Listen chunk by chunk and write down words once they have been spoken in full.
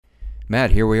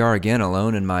Matt, here we are again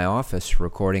alone in my office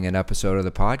recording an episode of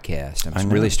the podcast. I'm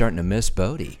really starting to miss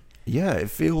Boedi. Yeah, it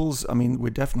feels, we're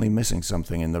definitely missing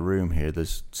something in the room here.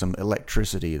 There's some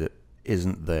electricity that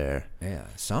isn't there. Yeah,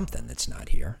 something that's not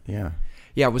here. Yeah.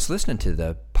 Yeah, I was listening to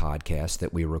the podcast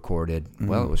that we recorded.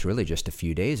 Well, it was really just a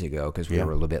few days ago because we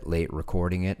were a little bit late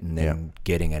recording it, and then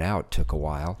getting it out took a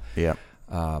while. Yeah.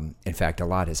 In fact, a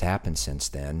lot has happened since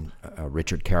then.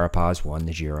 Richard Carapaz won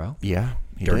the Giro. Yeah.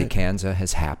 Dirty Kanza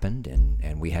has happened,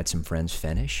 and we had some friends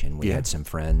finish, and we had some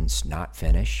friends not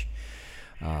finish.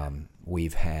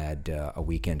 We've had a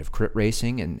weekend of crit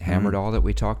racing and hammered all that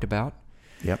we talked about.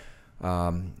 Yep.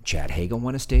 Chad Hagel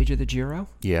won a stage of the Giro.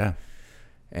 Yeah.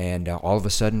 And all of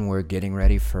a sudden, we're getting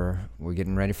ready for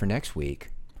next week.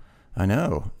 I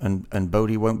know, and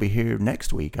Boedi won't be here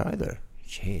next week either.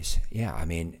 Jeez, yeah.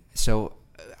 So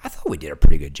I thought we did a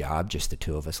pretty good job, just the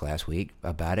two of us last week,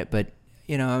 about it. But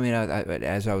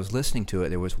as I was listening to it,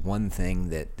 there was one thing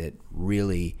that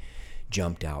really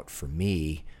jumped out for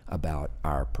me about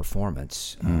our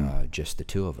performance, just the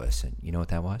two of us. And you know what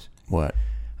that was? What?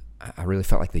 I really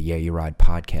felt like the Yeah You Ride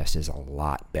podcast is a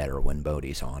lot better when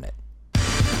Boedi's on it.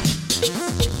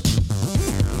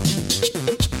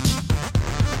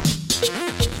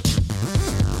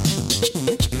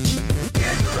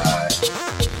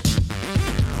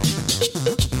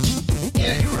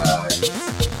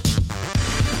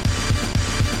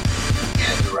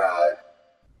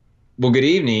 Well, good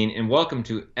evening, and welcome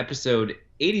to episode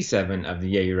 87 of the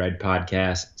Yeah You Ride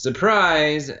podcast.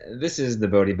 Surprise! This is the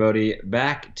Boedi Boedi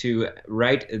back to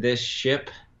right this ship.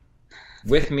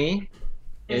 With me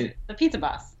is the pizza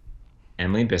boss,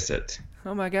 Emily Bissett.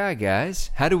 Oh my God, guys.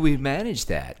 How did we manage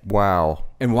that? Wow.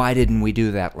 And why didn't we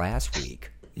do that last week?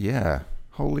 Yeah.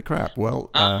 Holy crap. Well,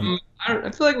 I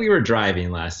feel like we were driving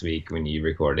last week when you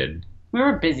recorded. We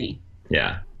were busy.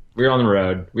 Yeah. We were on the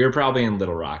road. We were probably in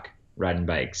Little Rock riding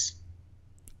bikes.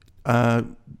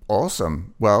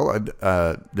 Awesome. Well,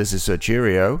 this is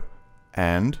Cheerio,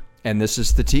 and this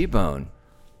is the T-Bone.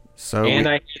 I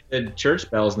hear the church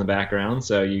bells in the background,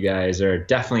 so you guys are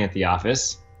definitely at the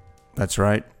office. That's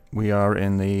right. We are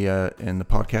in the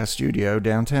podcast studio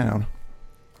downtown.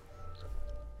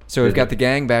 So we've got the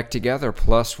gang back together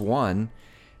plus one.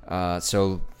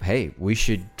 So hey, we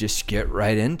should just get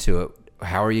right into it.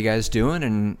 How are you guys doing,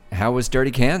 and how was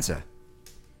Dirty Kanza?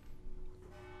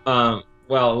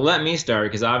 Well, let me start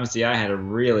because obviously I had a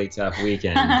really tough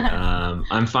weekend.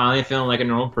 I'm finally feeling like a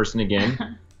normal person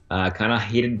again. Kind of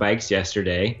hated bikes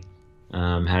yesterday.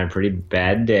 Had a pretty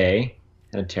bad day.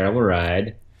 Had a terrible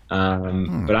ride.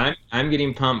 But I'm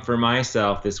getting pumped for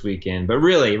myself this weekend. But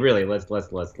really,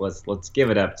 let's give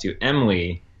it up to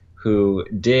Emily, who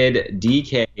did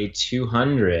DK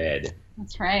 200.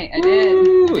 That's right, I did.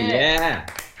 Ooh, yeah.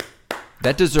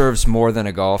 That deserves more than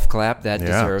a golf clap. That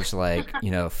deserves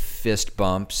fist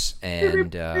bumps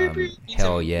and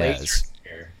hell yes.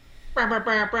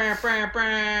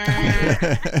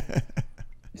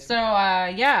 So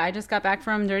I just got back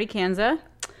from Dirty Kanza.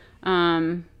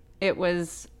 It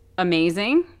was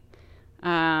amazing.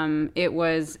 It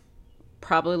was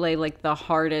probably like the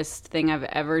hardest thing I've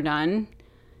ever done.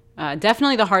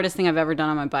 Definitely the hardest thing I've ever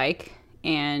done on my bike,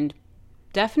 and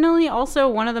definitely also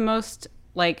one of the most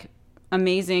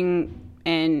amazing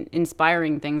and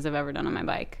inspiring things I've ever done on my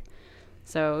bike.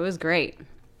 So it was great.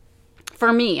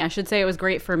 For me, I should say it was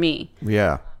great for me.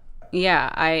 Yeah. Yeah,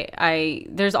 I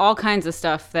there's all kinds of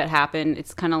stuff that happened.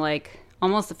 It's kind of like,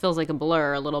 almost it feels like a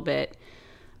blur a little bit.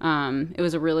 It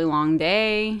was a really long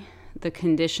day. The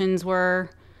conditions were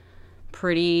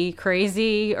pretty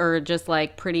crazy, or just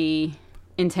pretty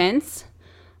intense.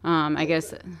 I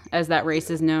guess as that race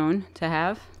is known to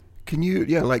have. Can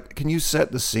you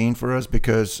set the scene for us?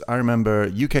 Because I remember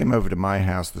you came over to my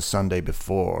house the Sunday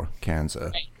before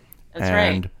Kanza. Right. That's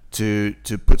right.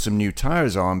 To put some new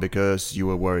tires on because you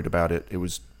were worried about it. It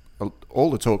was all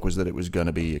the talk was that it was going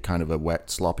to be kind of a wet,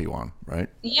 sloppy one, right?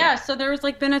 Yeah. So there was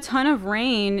been a ton of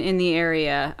rain in the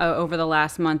area over the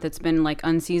last month. It's been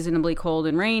unseasonably cold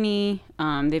and rainy.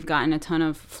 They've gotten a ton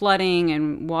of flooding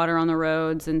and water on the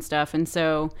roads and stuff. And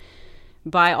so,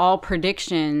 by all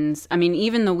predictions,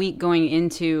 even the week going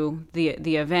into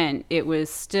the event, it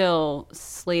was still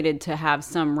slated to have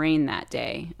some rain that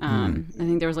day. I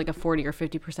think there was a 40 or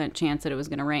 50% chance that it was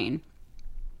going to rain.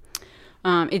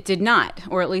 It did not,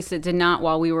 or at least it did not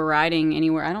while we were riding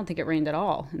anywhere. I don't think it rained at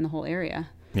all in the whole area.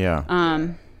 Yeah.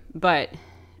 But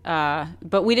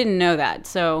we didn't know that.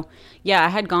 So yeah, I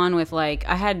had gone with I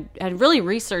had really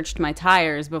researched my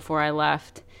tires before I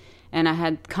left. And I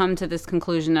had come to this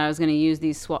conclusion that I was going to use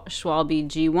these Schwalbe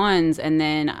G1s. And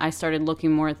then I started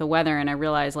looking more at the weather, and I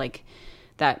realized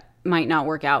that might not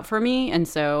work out for me. And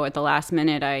so at the last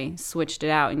minute, I switched it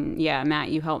out. And yeah, Matt,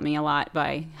 you helped me a lot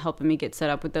by helping me get set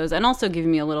up with those and also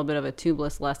giving me a little bit of a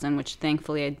tubeless lesson, which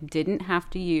thankfully I didn't have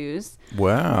to use.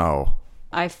 Wow.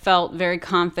 I felt very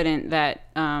confident that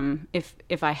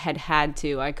if I had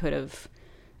to, I could have,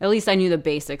 at least I knew the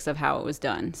basics of how it was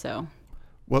done. So.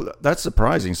 Well, that's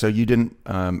surprising. So you didn't.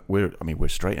 We're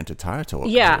straight into tire talk.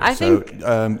 Yeah, here. I think.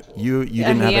 You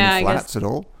didn't have any flats at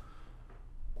all.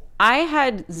 I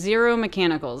had 0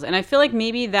 mechanicals, and I feel like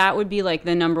maybe that would be like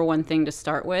the number one thing to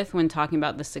start with when talking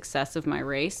about the success of my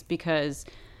race, because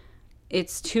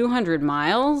it's 200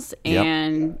 miles,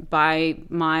 and by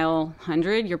mile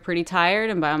 100, you're pretty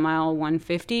tired, and by mile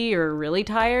 150, you're really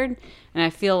tired. And I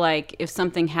feel like if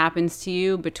something happens to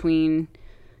you between,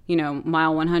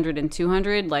 mile 100 and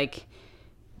 200, like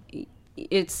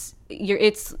it's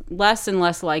less and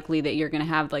less likely that you're going to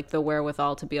have like the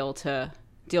wherewithal to be able to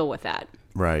deal with that.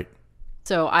 Right.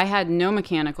 So I had no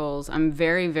mechanicals. I'm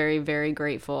very, very, very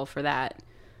grateful for that.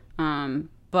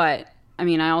 But I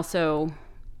mean, I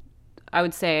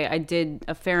would say I did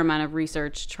a fair amount of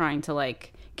research trying to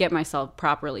like get myself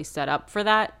properly set up for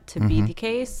that to be the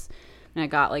case. And I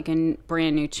got like a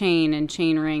brand new chain and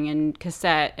chain ring and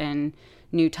cassette and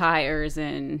new tires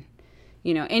and,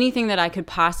 anything that I could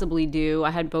possibly do. I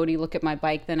had Boedi look at my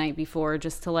bike the night before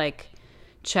just to like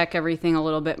check everything a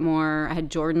little bit more. I had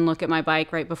Jordan look at my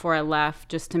bike right before I left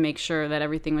just to make sure that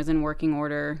everything was in working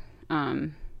order.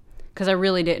 Because I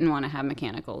really didn't want to have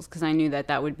mechanicals because I knew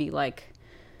that would be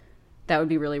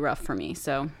really rough for me.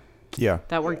 So yeah,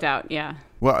 that worked out. Yeah.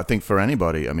 Well, I think for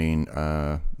anybody, I mean,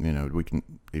 we can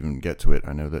even get to it.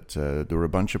 I know that there were a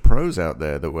bunch of pros out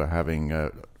there that were having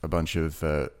a bunch of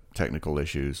technical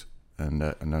issues and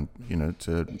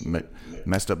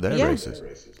messed up their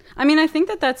races. I mean, I think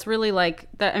that's really like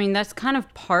that. I mean, that's kind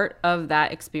of part of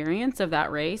that experience of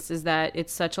that race is that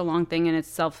it's such a long thing and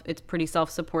it's pretty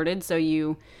self-supported. So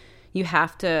you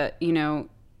have to,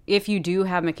 if you do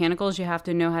have mechanicals, you have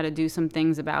to know how to do some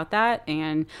things about that.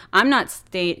 And I'm not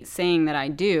saying that I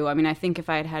do. I mean, I think if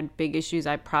I had had big issues,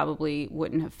 I probably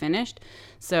wouldn't have finished.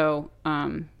 So,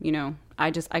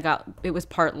 it was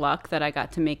part luck that I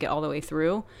got to make it all the way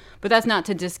through. But that's not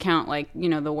to discount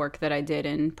the work that I did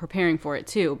in preparing for it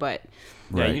too. But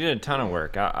yeah, you did a ton of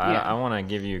work. I want to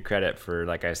give you credit for,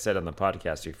 like I said on the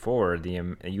podcast before,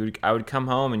 I would come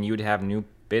home and you would have new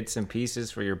bits and pieces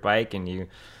for your bike, and you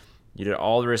did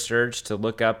all the research to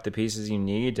look up the pieces you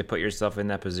need to put yourself in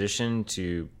that position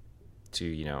to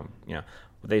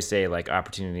what they say, like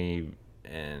opportunity.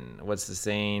 And what's the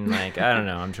saying? Like, I don't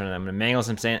know. I'm going to mangle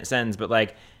some sentence, but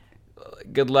like,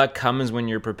 good luck comes when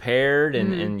you're prepared,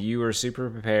 and you were super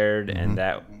prepared, and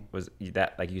that,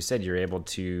 like you said, you're able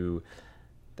to.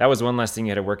 That was one less thing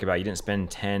you had to work about. You didn't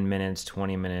spend 10 minutes,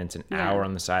 20 minutes, an hour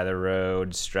on the side of the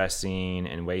road, stressing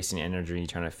and wasting energy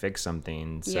trying to fix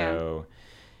something. So.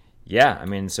 Yeah, I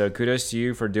mean, so kudos to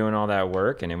you for doing all that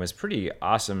work, and it was pretty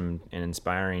awesome and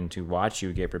inspiring to watch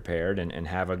you get prepared and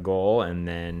have a goal and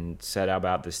then set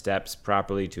about the steps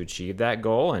properly to achieve that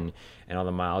goal and all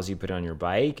the miles you put on your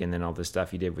bike and then all the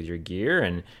stuff you did with your gear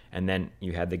and then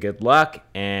you had the good luck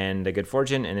and the good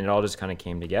fortune, and it all just kind of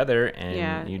came together,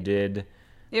 and you did...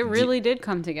 It really did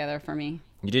come together for me.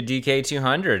 You did DK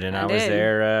 200, and I was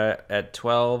there at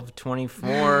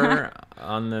 12:24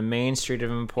 on the main street of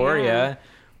Emporia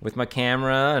with my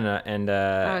camera, and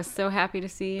I was so happy to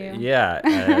see you.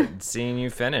 Yeah, seeing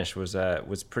you finish was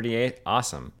pretty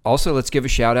awesome. Also, let's give a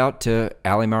shout out to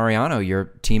Ali Mariano, your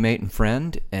teammate and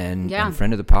friend, and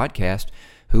friend of the podcast,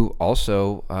 who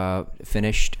also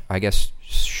finished, I guess,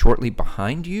 shortly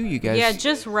behind you. You guys,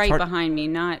 just right behind me,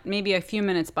 not maybe a few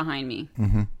minutes behind me.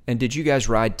 Mm-hmm. And did you guys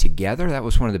ride together? That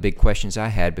was one of the big questions I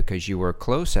had, because you were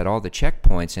close at all the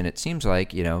checkpoints, and it seems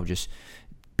like just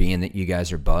being that you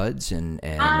guys are buds and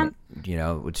it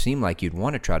would seem like you'd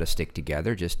want to try to stick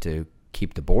together just to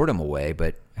keep the boredom away.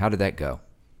 But how did that go?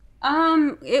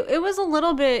 It was a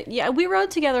little bit, we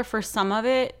rode together for some of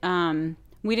it.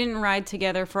 We didn't ride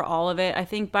together for all of it. I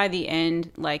think by the end,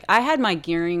 like, I had my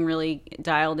gearing really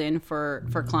dialed in for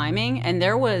climbing, and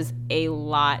there was a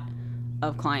lot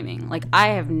of climbing. Like, I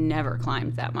have never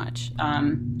climbed that much.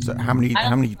 So how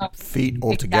many feet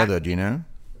altogether, do you know?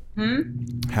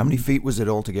 How many feet was it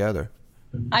altogether?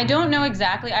 I don't know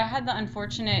exactly. I had the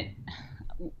unfortunately,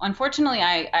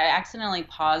 I accidentally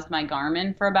paused my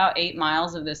Garmin for about 8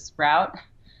 miles of this route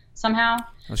somehow.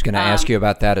 I was going to ask you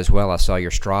about that as well. I saw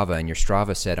your Strava, and your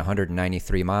Strava said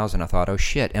 193 miles, and I thought, oh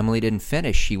shit, Emily didn't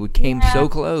finish. She came so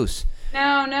close.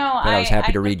 No. But I was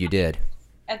happy to read you did.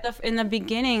 in the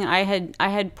beginning, I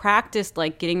had practiced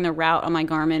like getting the route on my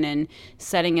Garmin and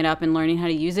setting it up and learning how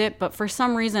to use it. But for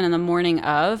some reason, in the morning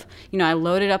of, I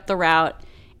loaded up the route,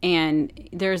 and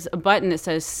there's a button that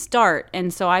says start,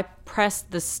 and so I pressed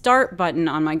the start button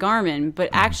on my Garmin, but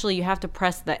actually you have to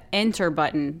press the enter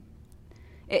button.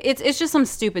 It's just some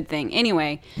stupid thing.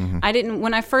 Anyway,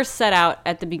 when I first set out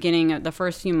at the beginning of the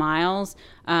first few miles,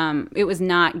 it was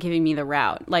not giving me the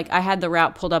route. Like, I had the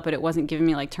route pulled up, but it wasn't giving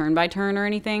me like turn by turn or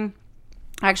anything.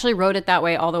 I actually wrote it that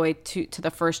way all the way to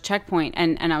the first checkpoint,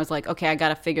 and I was like, okay, I got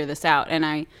to figure this out, and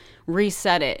I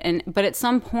reset it. But at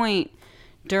some point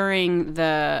during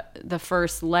the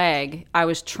first leg, I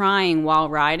was trying while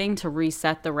riding to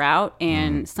reset the route,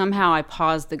 and somehow I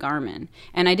paused the Garmin,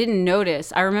 and I didn't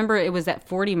notice. I remember it was at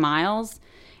 40 miles,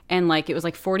 and like it was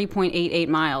like 40.88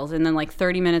 miles, and then like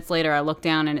 30 minutes later I looked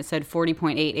down and it said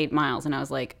 40.88 miles, and I was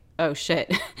like, oh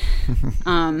shit.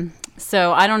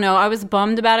 So I don't know, I was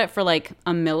bummed about it for like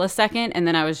a millisecond, and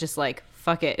then I was just like,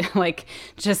 fuck it, like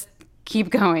just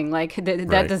keep going, like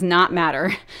that does not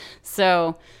matter.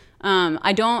 So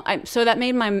so that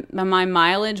made my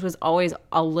mileage was always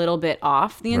a little bit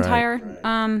off the entire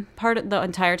part of the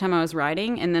entire time I was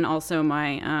riding, and then also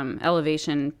my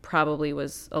elevation probably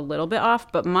was a little bit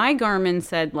off. But my Garmin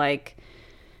said like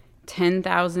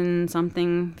 10,000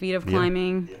 something feet of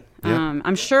climbing.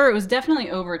 I'm sure it was definitely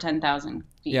over 10,000 feet.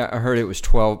 Yeah, I heard it was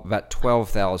about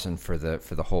 12,000 for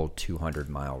the whole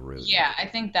 200-mile route. Yeah, I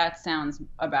think that sounds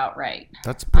about right.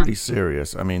 That's pretty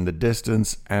serious. I mean, the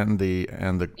distance and the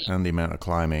amount of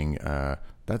climbing, that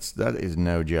is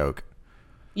no joke.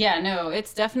 Yeah, no,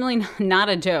 it's definitely not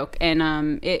a joke.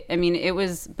 And it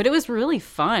was really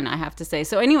fun, I have to say.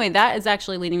 So anyway, that is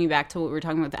actually leading me back to what we were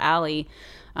talking about with Allie.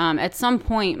 At some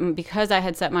point, because I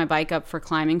had set my bike up for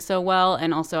climbing so well,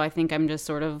 and also I think I'm just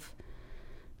sort of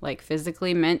like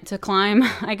physically meant to climb,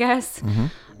 I guess.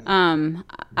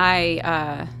 I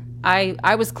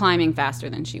was climbing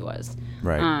faster than she was.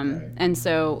 Right. And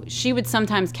so she would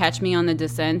sometimes catch me on the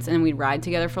descents, and we'd ride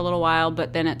together for a little while.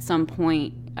 But then at some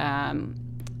point, after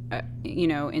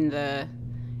the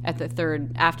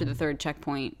third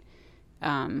checkpoint,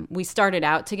 we started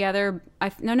out together.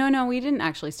 No, we didn't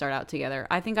actually start out together.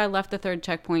 I think I left the third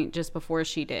checkpoint just before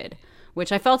she did,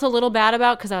 which I felt a little bad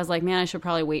about, because I was like, man, I should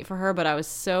probably wait for her. But I was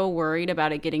so worried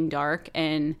about it getting dark,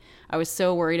 and I was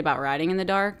so worried about riding in the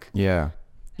dark. Yeah.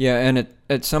 Yeah, and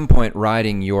at some point,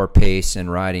 riding your pace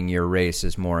and riding your race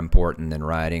is more important than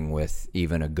riding with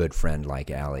even a good friend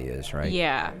like Allie is, right?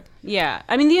 Yeah.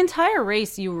 I mean, the entire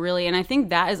race, you really, and I think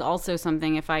that is also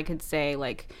something, if I could say,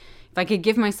 like, if I could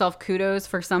give myself kudos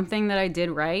for something that I did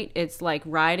right, it's like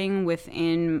riding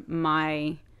within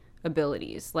my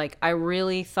abilities. Like, I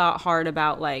really thought hard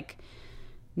about like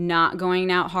not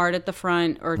going out hard at the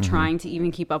front or trying to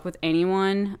even keep up with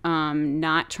anyone,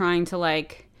 not trying to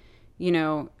like,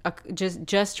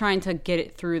 just trying to get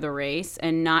it through the race,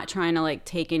 and not trying to like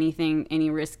take any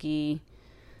risky.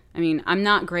 I mean, I'm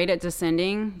not great at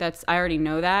descending. I already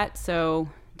know that. So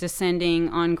descending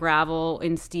on gravel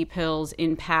in steep hills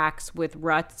in packs with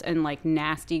ruts and like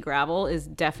nasty gravel is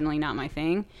definitely not my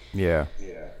thing. Yeah.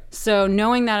 So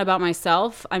knowing that about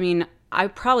myself, I mean, I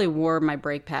probably wore my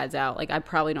brake pads out. Like, I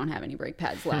probably don't have any brake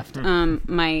pads left.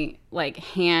 My like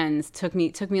hands took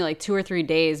me like 2 or 3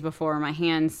 days before my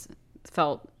hands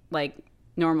felt like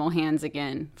normal hands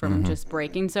again from just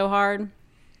braking so hard.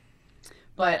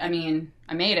 But I mean,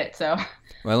 I made it, so.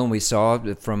 Well, and we saw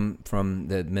from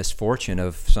the misfortune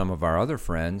of some of our other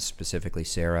friends, specifically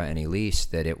Sarah and Elise,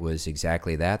 that it was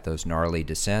exactly that, those gnarly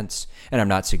descents. And I'm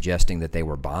not suggesting that they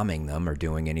were bombing them or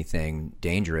doing anything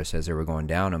dangerous as they were going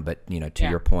down them, but to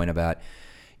your point about,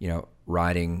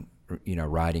 riding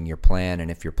your plan,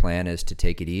 and if your plan is to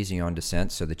take it easy on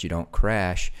descent so that you don't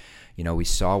crash, we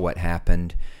saw what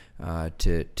happened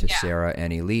to Sarah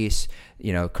and Elise.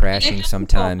 Crashing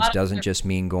sometimes doesn't just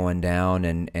mean going down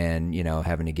and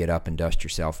having to get up and dust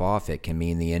yourself off. It can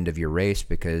mean the end of your race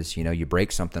because you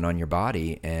break something on your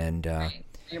body, and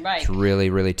You're right. It's really,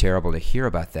 really terrible to hear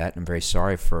about that. I'm very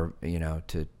sorry for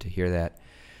to hear that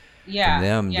from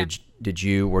them. Yeah.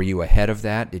 Were you ahead of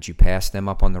that? Did you pass them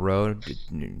up on the road?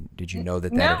 Did you know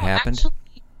that had happened? Actually,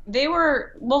 they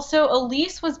were so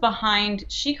Elise was behind.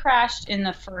 She crashed in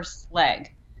the first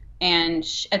leg. And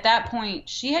at that point,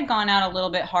 she had gone out a little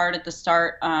bit hard at the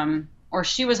start, or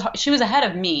she was ahead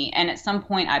of me. And at some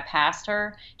point, I passed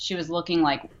her. She was looking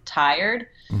like tired,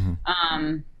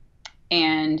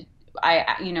 and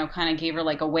I, kind of gave her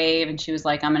like a wave, and she was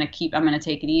like, "I'm gonna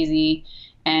take it easy."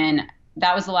 And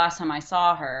that was the last time I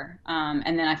saw her.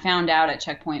 And then I found out at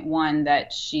checkpoint 1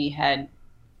 that she had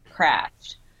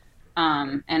crashed.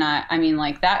 And I mean,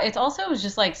 like that, it's also was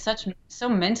just like so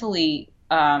mentally,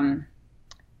 I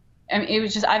mean, it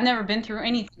was just, I've never been through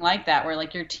anything like that where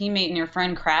like your teammate and your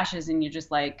friend crashes and you're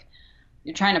just like,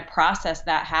 you're trying to process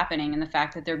that happening and the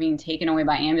fact that they're being taken away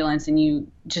by ambulance and you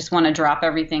just want to drop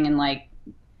everything and like,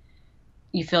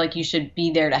 you feel like you should be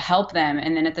there to help them.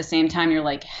 And then at the same time, you're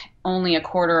like only a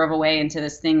quarter of a way into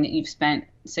this thing that you've spent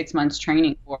 6 months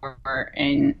training for.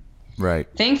 And Right.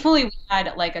 thankfully we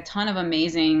had like a ton of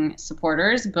amazing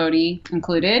supporters, Boedi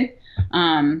included.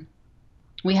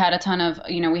 We had a ton of,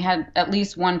 we had at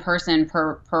least one person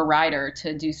per rider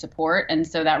to do support. And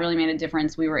so that really made a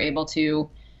difference. We were able to,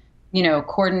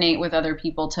 coordinate with other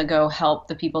people to go help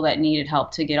the people that needed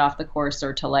help to get off the course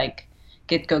or to like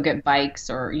go get bikes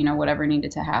or, whatever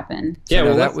needed to happen. Yeah,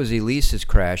 well, that was Elise's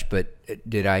crash, but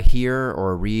did I hear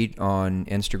or read on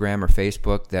Instagram or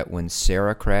Facebook that when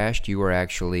Sarah crashed, you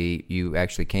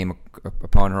actually came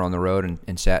upon her on the road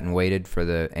and sat and waited for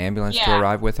the ambulance to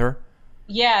arrive with her?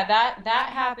 Yeah, that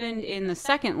happened in the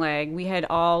second leg. We had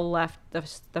all left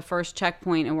the first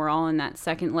checkpoint, and we're all in that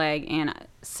second leg. And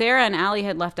Sarah and Allie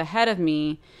had left ahead of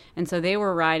me, and so they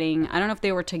were riding. I don't know if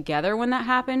they were together when that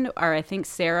happened, or I think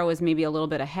Sarah was maybe a little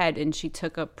bit ahead, and she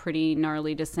took a pretty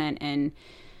gnarly descent. And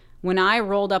when I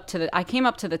rolled up I came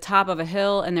up to the top of a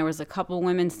hill, and there was a couple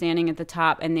women standing at the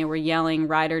top, and they were yelling,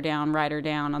 rider down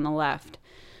on the left.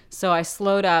 So I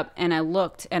slowed up and I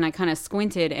looked and I kind of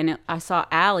squinted and I saw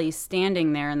Allie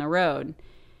standing there in the road.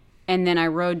 And then I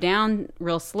rode down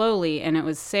real slowly and it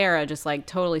was Sarah just like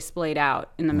totally splayed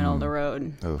out in the middle of the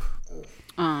road. Oof.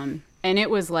 And it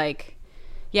was like,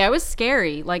 yeah, it was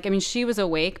scary. Like, I mean, she was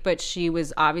awake, but she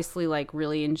was obviously like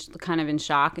really kind of in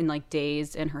shock and like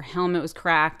dazed, and her helmet was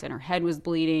cracked and her head was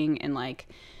bleeding, and like,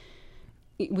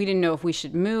 we didn't know if we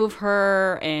should move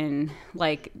her, and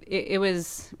like it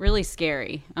was really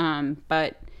scary.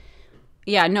 But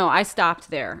yeah, no, I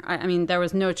stopped there. I mean, there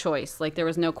was no choice. Like there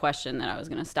was no question that I was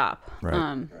going to stop.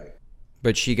 Right.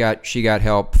 But she got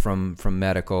help from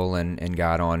medical and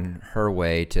got on her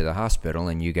way to the hospital,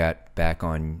 and you got back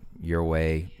on your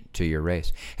way to your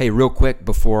race. Hey, real quick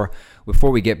before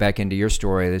we get back into your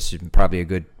story, this is probably a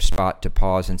good spot to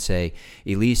pause and say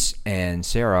Elise and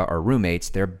Sarah are roommates.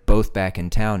 They're both back in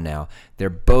town now. They're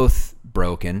both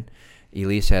broken.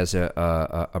 Elise has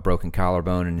a broken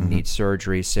collarbone and needs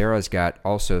surgery. Sarah's got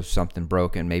also something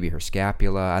broken, maybe her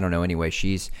scapula. I don't know. Anyway,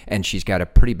 she's got a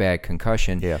pretty bad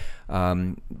concussion. Yeah.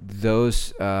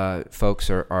 Those folks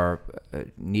are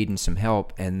needing some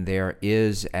help, and there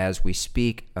is, as we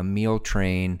speak, a meal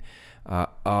train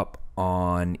up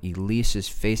on Elise's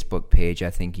Facebook page. I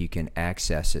think you can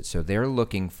access it. So they're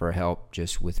looking for help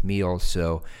just with meals.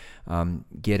 So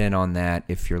get in on that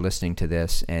if you're listening to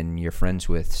this and you're friends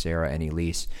with Sarah and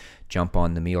Elise. Jump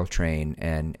on the meal train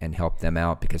and help them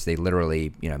out, because they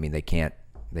literally, they can't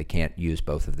use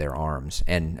both of their arms.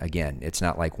 And again, it's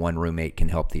not like one roommate can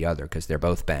help the other because they're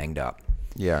both banged up.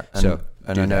 Yeah. And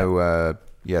I know,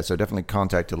 so definitely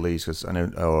contact Elise, because I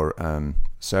know,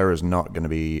 Sarah's not going to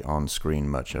be on screen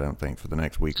much, I don't think, for the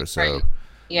next week or so. Right.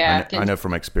 Yeah. I know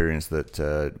from experience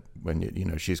that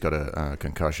when she's got a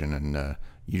concussion and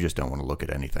you just don't want to look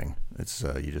at anything. It's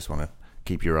you just want to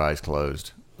keep your eyes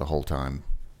closed the whole time.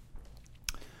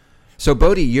 So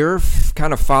Boedi, you're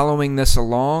kind of following this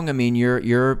along. I mean,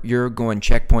 you're going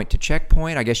checkpoint to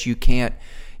checkpoint. I guess you can't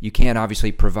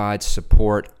obviously provide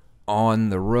support on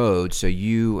the road, so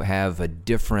you have a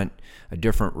different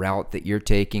route that you're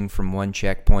taking from one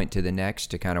checkpoint to the next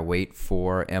to kind of wait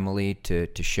for Emily to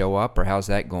show up, or how's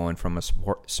that going from a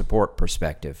support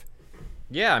perspective?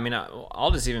 Yeah, I mean,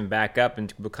 I'll just even back up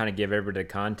and kind of give everybody the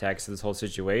context of this whole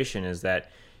situation. Is that,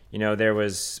 there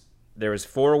was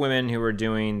 4 women who were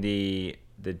doing the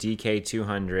DK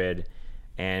 200,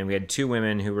 and we had 2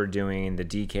 women who were doing the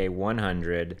DK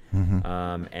 100,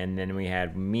 and then we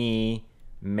had me,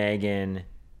 Megan,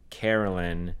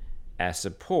 Carolyn as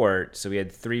support. So we had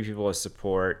 3 people as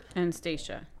support, and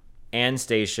Stacia,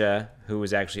 who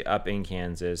was actually up in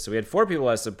Kansas. So we had 4 people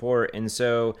as support, and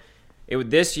so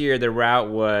this year the route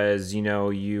was,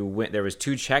 there was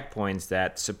 2 checkpoints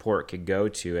that support could go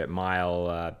to at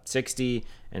mile 60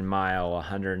 and mile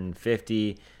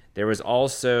 150. There was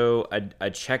also a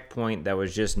checkpoint that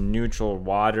was just neutral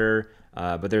water,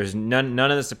 but there's none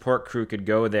of the support crew could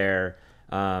go there.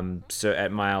 So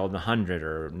at mile 100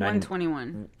 or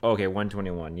 121. Okay,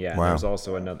 121. Yeah, wow. There's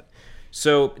also another.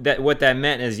 So what that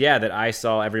meant is, that I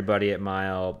saw everybody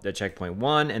at checkpoint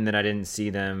 1, and then I didn't see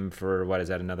them for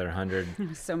another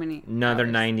 100. So many. Another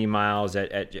hours. 90 miles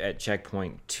at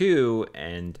checkpoint 2,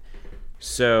 and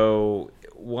so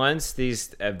once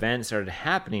these events started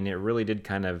happening, it really did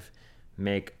kind of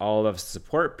make all of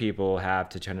support people have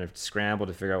to kind of scramble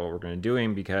to figure out what we're going to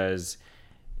doing because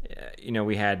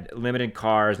we had limited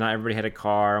cars. Not everybody had a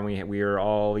car, and we were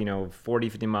all 40,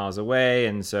 50 miles away,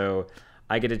 and so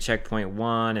I get to checkpoint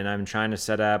 1, and I'm trying to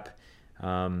set up.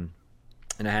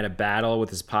 And I had a battle with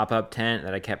this pop-up tent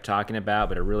that I kept talking about,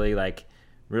 but it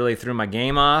really threw my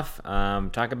game off.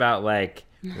 Talk about like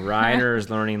riders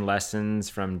learning lessons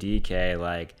from DK,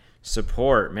 like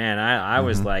support. Man, I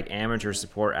was like amateur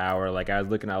support hour. Like I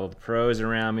was looking at all the pros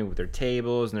around me with their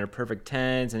tables and their perfect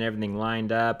tents and everything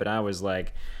lined up, and I was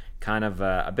like kind of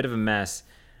a bit of a mess.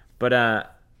 But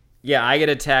yeah, I get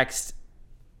a text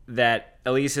that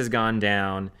Elise has gone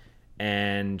down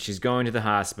and she's going to the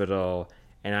hospital.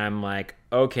 And I'm like,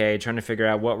 okay, trying to figure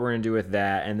out what we're going to do with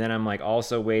that. And then I'm like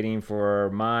also waiting for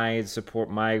my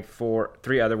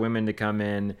 3 other women to come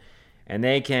in. And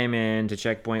they came in to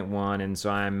checkpoint 1. And so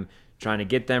I'm trying to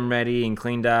get them ready and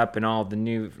cleaned up and all the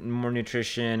more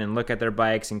nutrition and look at their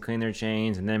bikes and clean their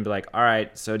chains. And then be like, all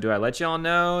right, so do I let y'all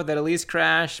know that Elise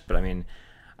crashed? But I mean,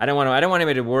 I don't want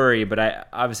anybody to worry, but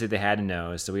obviously they had to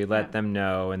know. So we let them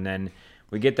know. And then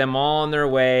we get them all on their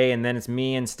way, and then it's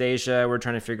me and Stacia. We're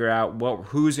trying to figure out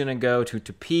who's going to go to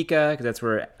Topeka, because that's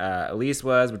where Elise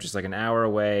was, which is like an hour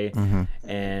away.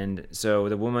 And so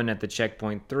the woman at the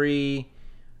checkpoint 3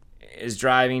 is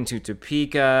driving to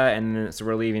Topeka, and then, so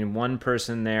we're leaving one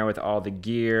person there with all the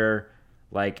gear,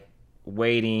 like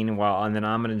waiting, and then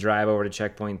I'm going to drive over to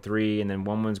checkpoint 3, and then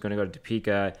one one's going to go to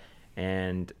Topeka.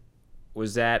 And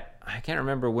I can't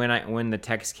remember when the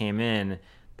text came in,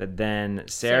 that then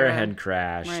Sarah had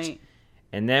crashed. Right.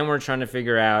 And then we're trying to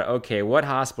figure out, okay, what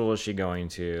hospital is she going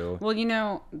to? Well, when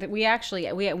the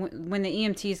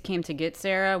EMTs came to get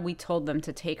Sarah, we told them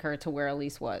to take her to where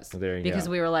Elise was. Because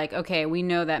we were like, okay, we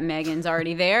know that Megan's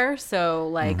already there,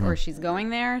 so or she's going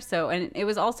there. So, and it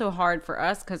was also hard for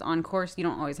us because on course you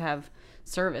don't always have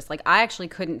service. Like I actually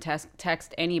couldn't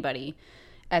text anybody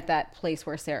at that place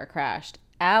where Sarah crashed.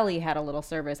 Allie had a little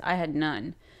service. I had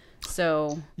none.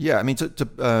 So yeah, I mean,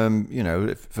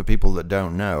 for people that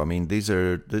don't know, I mean, there's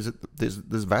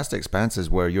vast expanses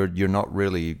where you're not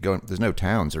really going. There's no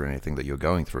towns or anything that you're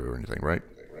going through or anything, right?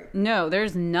 No,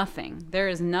 there's nothing. There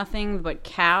is nothing but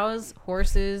cows,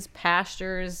 horses,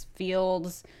 pastures,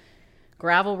 fields,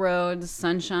 gravel roads,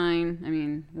 sunshine. I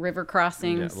mean, river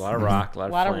crossings. Yeah, a lot of rock, a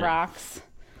lot of rocks.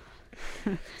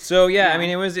 So I mean,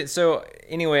 it was so.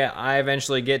 Anyway, I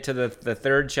eventually get to the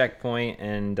third checkpoint,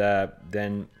 and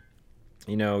then.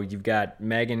 You've got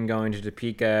Megan going to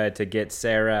Topeka to get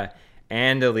Sarah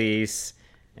and Elise,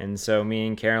 and so me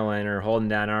and Carolyn are holding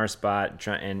down our spot.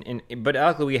 But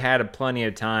luckily we had plenty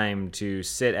of time to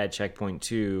sit at checkpoint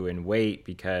 2 and wait,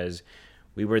 because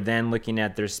we were then looking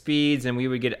at their speeds, and we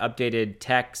would get updated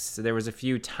texts. There was a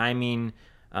few timing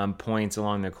points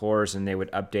along the course, and they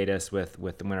would update us with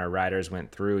when our riders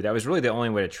went through. That was really the only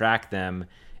way to track them,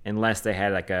 unless they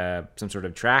had like some sort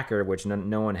of tracker, which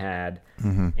no one had.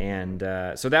 And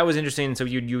so that was interesting. So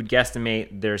you would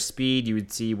guesstimate their speed. You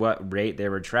would see what rate they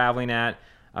were traveling at.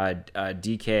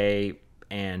 DK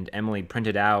and Emily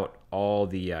printed out all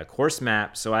the course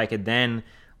maps, so I could then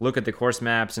look at the course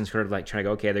maps and sort of like try to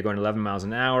go, okay, they're going 11 miles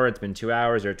an hour. It's been 2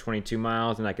 hours. They're 22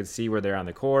 miles, and I could see where they're on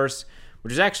the course,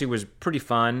 which was pretty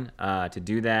fun to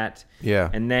do that. Yeah.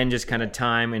 And then just kind of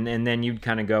time, and then you'd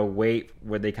kind of go wait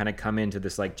where they kind of come into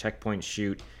this like checkpoint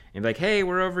shoot and be like, hey,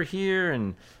 we're over here.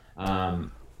 And to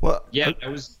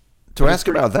ask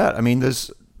about that, I mean,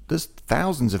 there's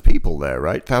thousands of people there,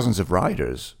 right? Thousands of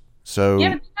riders. So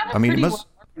yeah, I mean, pretty it must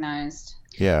well organized.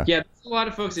 Yeah, there's a lot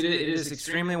of folks. It is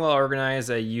extremely well organized.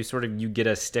 You get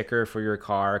a sticker for your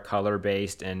car, color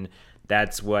based, and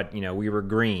that's what we were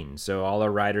green. So all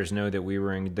our riders know that we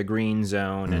were in the green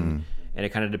zone, and it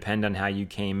kind of depended on how you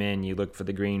came in. You look for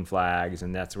the green flags,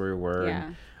 and that's where we were. Yeah.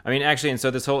 And, I mean, actually, and so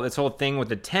this whole thing with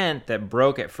the tent that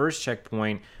broke at first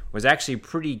checkpoint was actually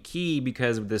pretty key,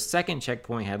 because the second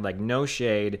checkpoint had like no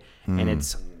shade, and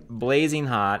it's blazing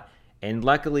hot. And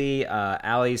luckily,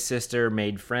 Allie's sister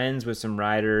made friends with some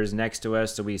riders next to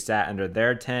us, so we sat under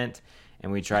their tent,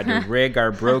 and we tried to rig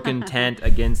our broken tent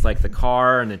against like the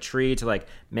car and the tree to like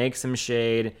make some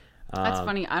shade. That's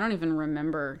funny. I don't even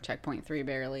remember checkpoint 3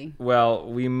 barely. Well,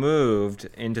 we moved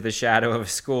into the shadow of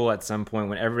school at some point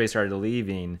when everybody started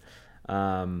leaving,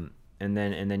 and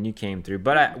then you came through.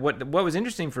 But what was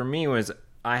interesting for me was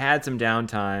I had some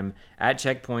downtime at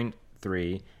checkpoint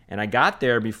 3. And I got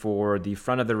there before the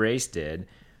front of the race did,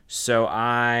 so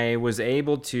I was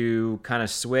able to kind of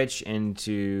switch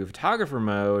into photographer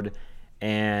mode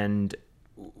and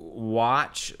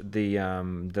watch the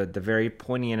very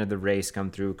pointy end of the race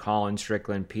come through. Colin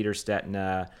Strickland, Peter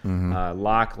Stetna,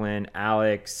 Lachlan,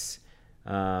 Alex,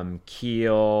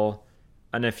 Keel,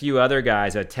 and a few other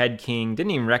guys. Ted King,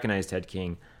 didn't even recognize Ted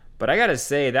King. But I got to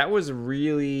say, that was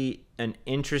really an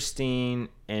interesting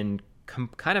and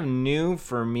kind of new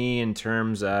for me in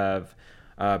terms of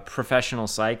professional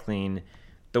cycling.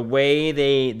 The way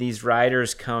these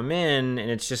riders come in,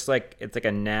 and it's like a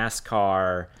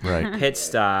NASCAR pit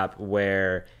stop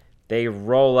where they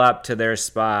roll up to their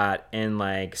spot and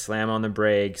like slam on the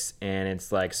brakes, and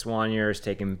it's like Soigneurs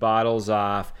taking bottles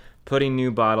off, putting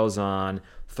new bottles on,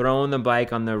 throwing the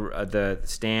bike on the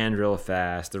stand real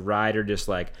fast. The rider just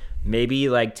like maybe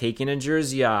like taking a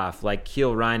jersey off, like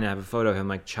Keel Ryan. I have a photo of him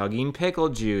like chugging pickle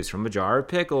juice from a jar of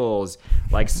pickles,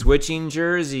 like switching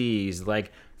jerseys,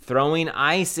 like throwing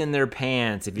ice in their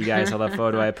pants. If you guys saw the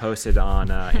photo I posted on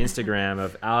Instagram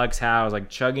of Alex Howes like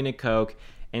chugging a Coke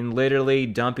and literally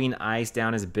dumping ice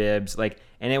down his bibs, like,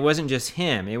 and it wasn't just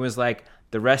him. It was like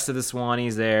the rest of the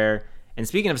Swannies there. And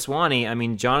speaking of Swanee, I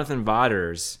mean, Jonathan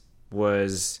Vaughters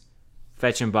was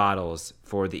fetching bottles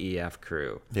for the EF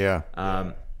crew. Yeah.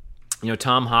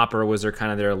 Tom Hopper was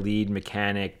their lead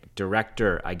mechanic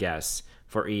director, I guess,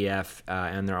 for EF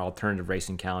and their alternative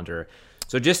racing calendar.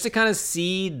 So just to kind of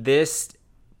see this,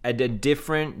 a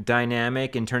different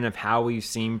dynamic in terms of how we've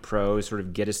seen pros sort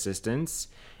of get assistance,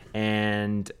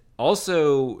 and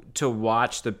also to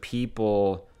watch the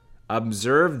people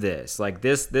observe this. Like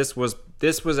this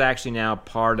was actually now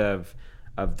part of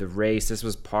the race. This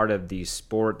was part of the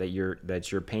sport that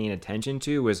you're paying attention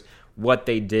to, was what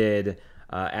they did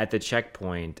at the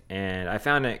checkpoint. And I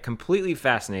found it completely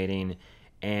fascinating.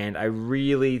 And I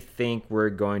really think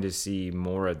we're going to see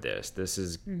more of this. This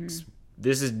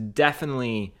is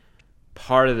definitely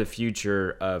part of the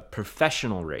future of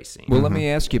professional racing. Well, let me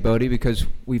ask you, Boedi, because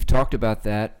we've talked about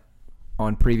that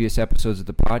on previous episodes of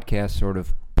the podcast, sort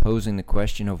of posing the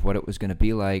question of what it was going to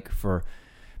be like for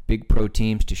big pro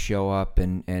teams to show up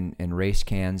and race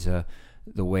Kanza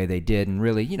the way they did. And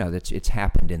really, it's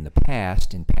happened in the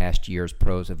past. In past years,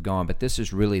 pros have gone, but this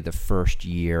is really the first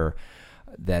year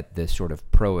that the sort of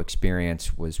pro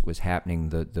experience was happening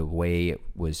the way it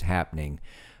was happening.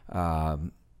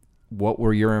 What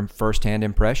were your first-hand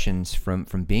impressions from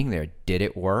being there? Did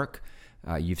it work?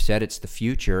 You've said it's the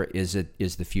future. Is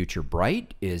the future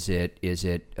bright? Is it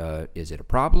a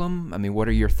problem? I mean, what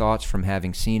are your thoughts from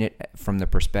having seen it from the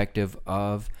perspective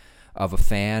of a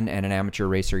fan and an amateur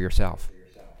racer yourself?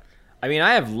 I mean,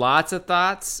 I have lots of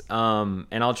thoughts, and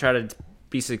I'll try to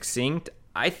be succinct.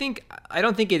 I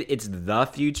don't think it's the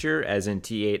future, as in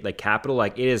T8, like capital.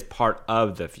 Like, it is part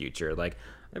of the future. Like,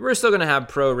 we're still gonna have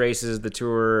pro races, the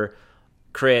tour,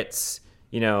 crits,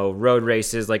 road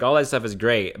races. Like, all that stuff is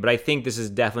great. But I think this is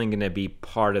definitely gonna be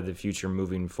part of the future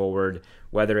moving forward.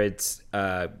 Whether it's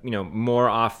more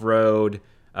off-road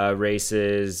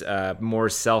races, more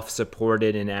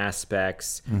self-supported in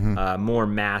aspects, more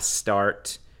mass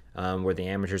start, where the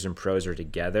amateurs and pros are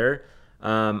together.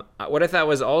 What I thought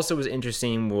was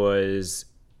interesting was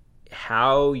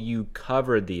how you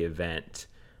covered the event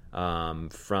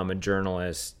from a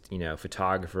journalist,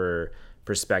 photographer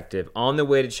perspective. On the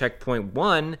way to checkpoint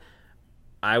 1,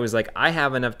 I was like, I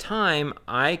have enough time.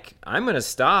 I'm going to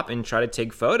stop and try to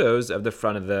take photos of the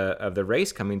front of the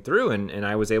race coming through, and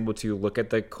I was able to look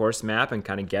at the course map and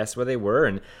kind of guess where they were,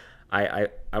 and I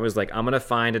was like, I'm going to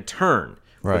find a turn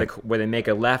where they make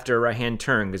a left or right hand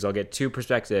turn, because I'll get two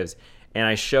perspectives. And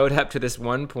I showed up to this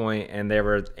one point, and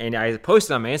I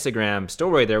posted on my Instagram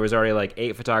story, there was already like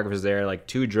 8 photographers there, like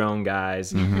 2 drone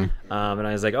guys. And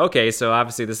I was like, okay, so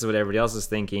obviously this is what everybody else is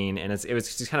thinking. And it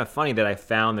was just kind of funny that I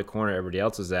found the corner everybody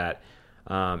else was at.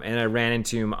 And I ran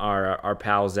into our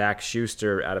pal Zach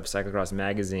Schuster out of Cyclocross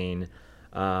Magazine,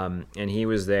 and he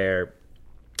was there.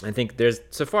 I think that's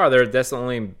the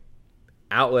only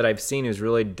outlet I've seen who's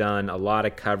really done a lot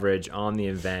of coverage on the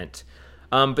event.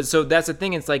 But so that's the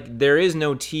thing. It's like there is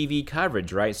no TV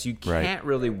coverage, right? So you can't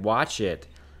really watch it,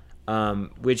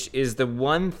 which is the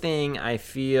one thing I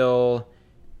feel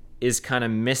is kind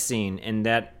of missing. And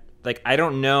that, like, I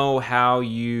don't know how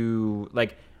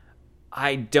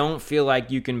I don't feel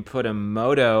like you can put a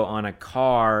moto on a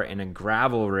car in a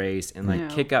gravel race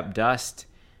and kick up dust.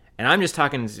 And I'm just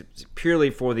talking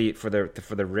purely for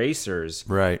the racers,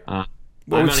 right?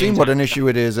 Well, we've seen what an issue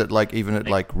it is at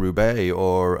Roubaix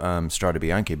or Strade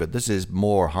Bianche, but this is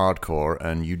more hardcore,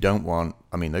 and you don't want.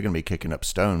 I mean, they're going to be kicking up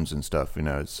stones and stuff.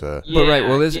 It's. Well, right.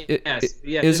 Well,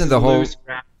 isn't the whole?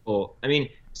 Gravel. I mean,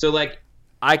 so like,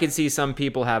 I could see some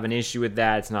people have an issue with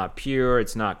that. It's not pure.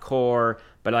 It's not core.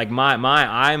 But like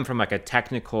I'm from like a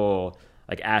technical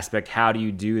aspect. How do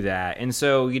you do that? And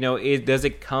so does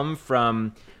it come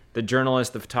from the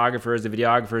journalists, the photographers, the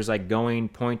videographers, like going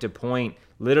point to point,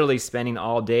 literally spending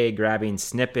all day grabbing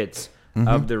snippets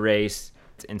of the race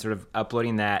and sort of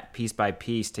uploading that piece by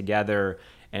piece together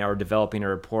and or developing a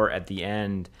report at the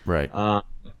end. Right.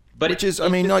 But which is, I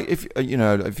mean, like if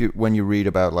when you read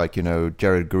about like,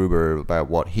 Jared Gruber about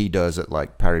what he does at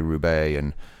like Paris-Roubaix,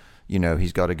 and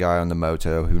he's got a guy on the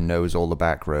moto who knows all the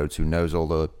back roads, who knows all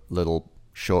the little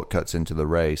shortcuts into the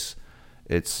race.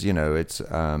 It's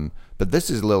but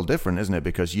this is a little different, isn't it?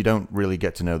 Because you don't really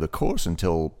get to know the course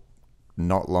until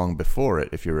not long before it.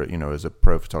 If you're as a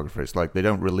pro photographer, it's like they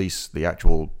don't release the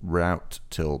actual route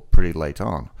till pretty late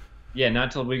on. Yeah,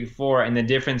 not till week 4. And the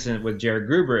difference with Jared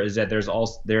Gruber is that there's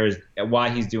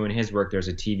while he's doing his work, there's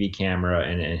a TV camera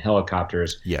and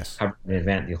helicopters covering the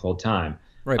event the whole time.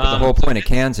 Right, but the whole point of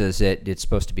Kanza is that it's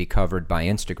supposed to be covered by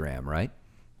Instagram, right?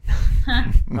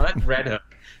 Well, that's Red Hook.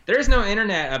 There's no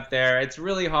internet up there. It's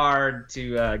really hard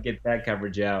to get that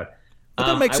coverage out.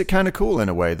 But that makes it kind of cool in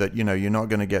a way that, you're not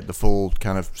going to get the full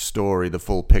kind of story, the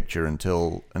full picture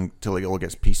until it all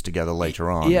gets pieced together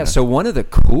later on. Yeah, so one of the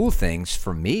cool things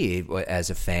for me as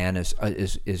a fan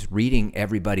is reading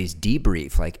everybody's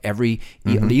debrief. Like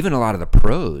even a lot of the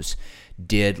pros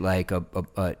did like an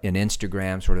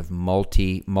Instagram sort of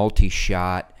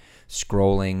multi-shot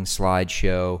scrolling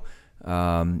slideshow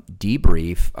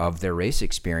debrief of their race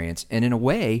experience, and in a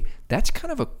way that's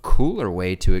kind of a cooler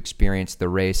way to experience the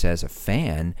race as a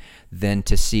fan than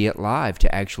to see it live,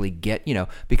 to actually get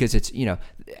because it's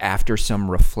after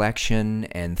some reflection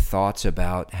and thoughts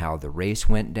about how the race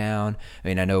went down. I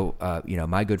mean, I know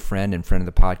my good friend and friend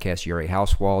of the podcast Yuri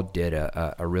Hauswald did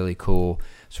a really cool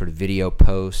sort of video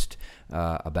post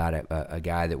about a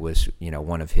guy that was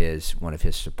one of his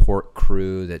support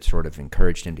crew that sort of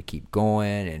encouraged him to keep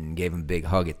going and gave him a big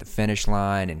hug at the finish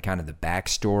line, and kind of the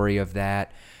backstory of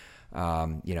that.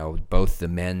 Both the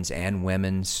men's and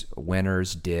women's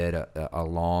winners did a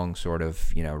long sort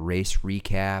of race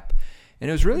recap, and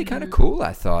it was really kind of cool,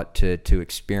 I thought, to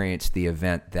experience the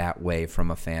event that way from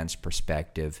a fan's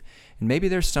perspective. And maybe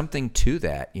there's something to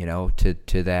that,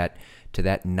 to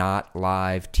that not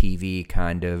live TV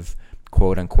kind of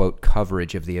quote unquote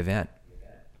coverage of the event.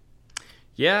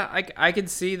 Yeah, I could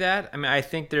see that. I mean, I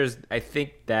think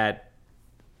that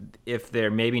if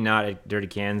they're maybe not at Dirty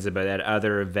Kanza, but at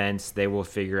other events, they will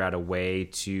figure out a way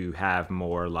to have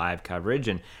more live coverage,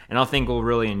 and I think we'll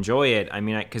really enjoy it. I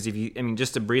mean, because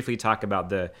just to briefly talk about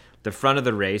the front of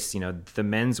the race, the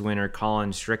men's winner,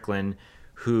 Colin Strickland,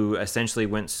 who essentially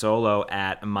went solo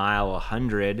at mile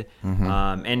 100.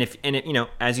 And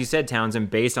as you said,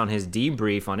 Townsend, based on his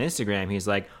debrief on Instagram, he's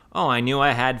like, oh, I knew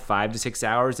I had 5 to 6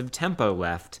 hours of tempo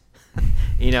left,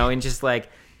 and just like,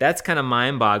 that's kind of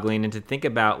mind-boggling. And to think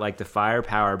about like the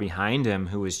firepower behind him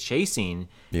who was chasing,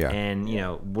 and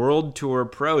World Tour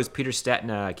pros, Peter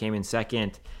Stetina came in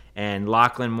second, and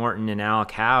Lachlan Morton and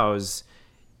Alec Howes,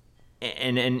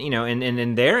 and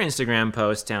in their Instagram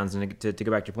post, Townsend, to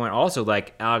go back to your point, also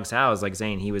like Alex Howes, like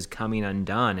saying he was coming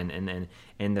undone,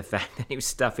 and the fact that he was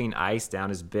stuffing ice down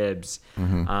his bibs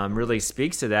really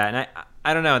speaks to that. And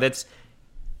I don't know, that's.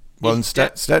 Well, and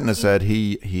Stetina said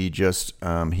he just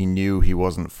he knew he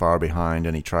wasn't far behind,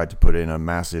 and he tried to put in a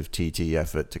massive TT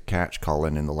effort to catch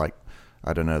Colin in the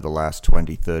last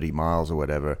 20, 30 miles or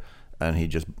whatever, and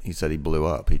he said he blew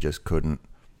up. He just couldn't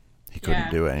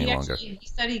do it any longer. He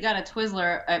said he got a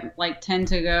Twizzler at like 10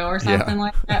 to go or something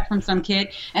like that from some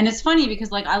kid. And it's funny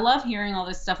because like I love hearing all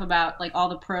this stuff about like all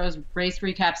the pros race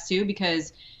recaps too,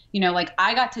 because like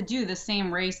I got to do the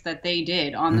same race that they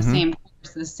did on the same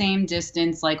course, the same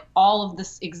distance, like all of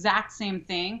this exact same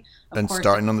thing. And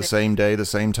starting on the same day, the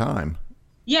same time.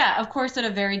 Yeah, of course at a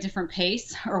very different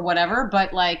pace or whatever,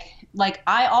 but like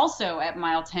I also at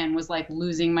mile 10 was like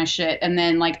losing my shit, and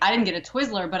then like I didn't get a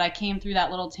Twizzler, but I came through that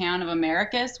little town of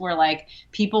Americus where like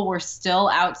people were still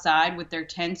outside with their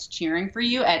tents cheering for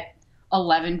you at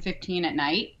 11:15 at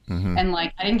night, and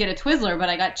like I didn't get a Twizzler, but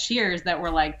I got cheers that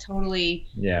were like totally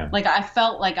like I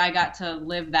felt like I got to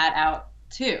live that out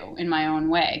too in my own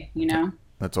way.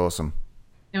 That's awesome.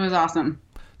 It was awesome.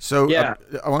 So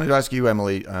I wanted to ask you,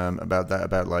 Emily, about that,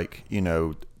 about like,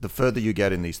 the further you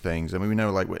get in these things. I mean, we know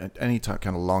like any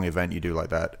kind of long event you do like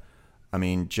that, I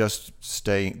mean, just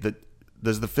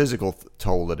there's the physical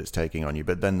toll that it's taking on you,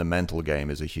 but then the mental game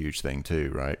is a huge thing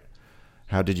too, right?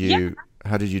 How did you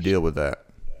deal with that?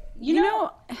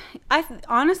 I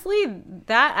honestly,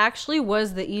 that actually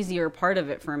was the easier part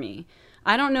of it for me.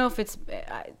 I don't know if it's,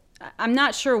 I'm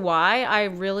not sure why I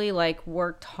really like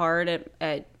worked hard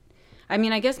at I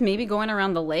mean, I guess maybe going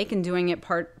around the lake and doing it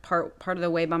part of the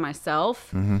way by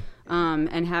myself, and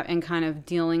kind of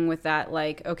dealing with that,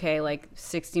 like, okay, like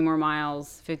 60 more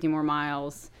miles, 50 more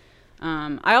miles.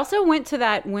 I also went to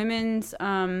that women's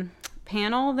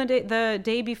panel the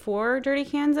day before Dirty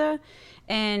Kanza,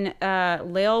 and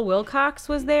Lael Wilcox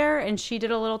was there, and she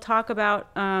did a little talk about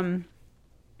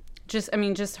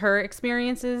just her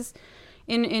experiences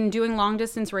in doing long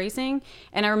distance racing.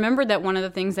 And I remembered that one of the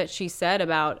things that she said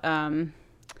about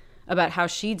how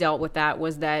she dealt with that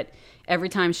was that every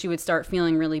time she would start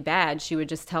feeling really bad, she would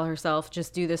just tell herself,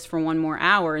 just do this for one more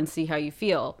hour and see how you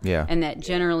feel. Yeah. And that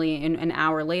generally an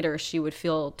hour later, she would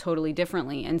feel totally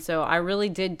differently. And so I really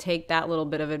did take that little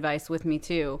bit of advice with me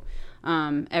too.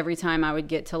 Every time I would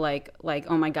get to like,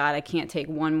 oh my God, I can't take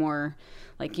one more,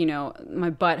 like, you know,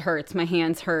 my butt hurts, my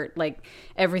hands hurt, like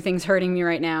everything's hurting me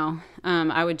right now.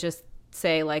 I would just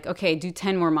say like, okay, do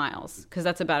 10 more miles. 'Cause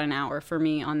that's about an hour for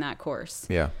me on that course.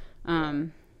 Yeah.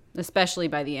 Especially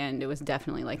by the end, it was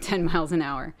definitely like 10 miles an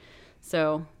hour.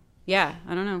 So yeah,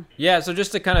 I don't know. Yeah, so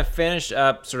just to kind of finish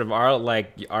up sort of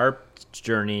our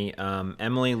journey,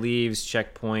 Emily leaves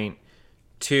checkpoint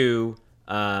 2.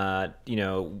 You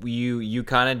know, you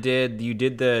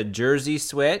did the jersey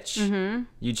switch. Mm-hmm.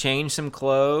 You changed some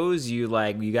clothes. You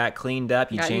got cleaned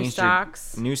up. You got changed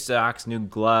new socks, new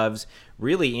gloves.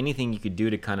 Really, anything you could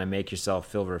do to kind of make yourself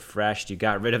feel refreshed. You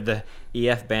got rid of the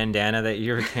EF bandana that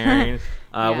you were carrying.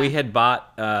 Yeah. We had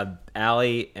bought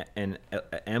Allie and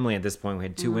Emily at this point. We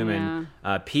had two women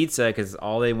pizza because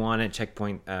all they wanted at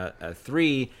checkpoint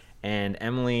 3. And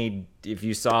Emily, if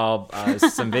you saw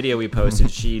some video we posted,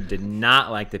 she did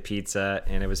not like the pizza,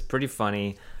 and it was pretty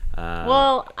funny.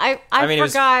 Well, I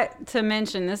forgot to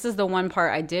mention, this is the one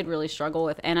part I did really struggle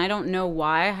with, and I don't know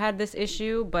why I had this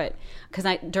issue, but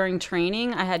because during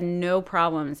training, I had no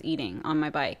problems eating on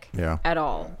my bike at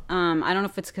all. I don't know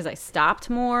if it's because I stopped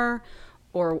more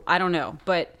or I don't know,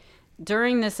 but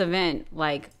during this event,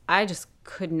 like, I just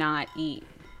could not eat.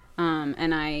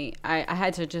 And I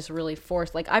had to just really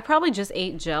force, like, I probably just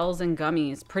ate gels and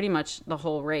gummies pretty much the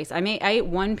whole race. I ate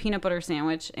one peanut butter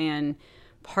sandwich and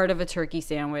part of a turkey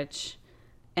sandwich.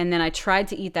 And then I tried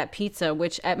to eat that pizza,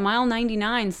 which at mile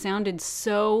 99 sounded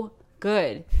so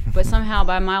good. But somehow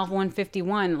by mile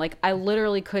 151, like, I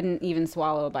literally couldn't even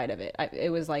swallow a bite of it. It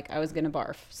was like I was going to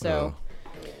barf. So...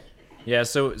 Yeah,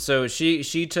 so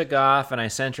she took off, and I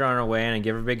sent her on her way, and I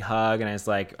gave her a big hug, and I was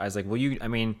like, well,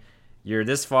 you're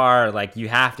this far, like, you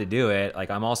have to do it.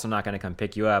 Like, I'm also not going to come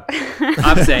pick you up.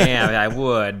 I'm saying, yeah, I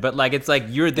would, but like, it's like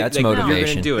that's motivation. You're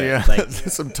going to do it. Yeah, like,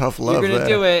 some tough love. You're going to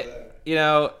do it, you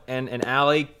know. And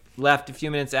Allie left a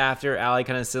few minutes after. Allie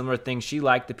kind of similar thing. She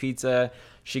liked the pizza.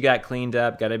 She got cleaned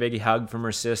up, got a big hug from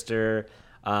her sister.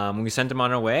 We sent them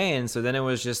on our way, and so then it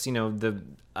was just, you know,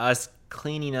 us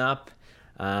cleaning up.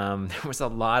 There was a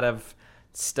lot of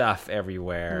stuff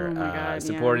everywhere. Oh my God,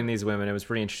 supporting these women. It was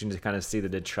pretty interesting to kind of see the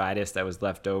detritus that was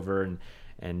left over,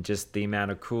 and just the amount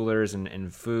of coolers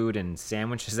and food and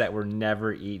sandwiches that were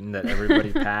never eaten that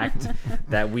everybody packed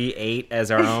that we ate as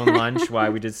our own lunch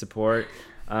while we did support.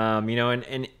 You know,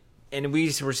 and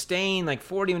we were staying like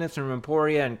 40 minutes from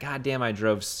Emporia, and goddamn, I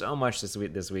drove so much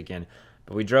this weekend.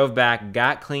 But we drove back,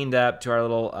 got cleaned up to our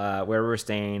little where we were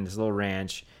staying, this little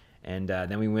ranch, and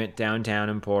then we went downtown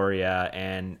Emporia,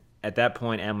 and at that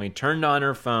point, Emily turned on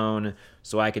her phone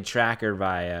so I could track her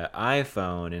via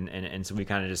iPhone, and so we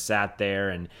kind of just sat there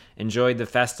and enjoyed the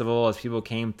festival as people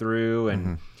came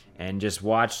through, and just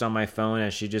watched on my phone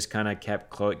as she just kind of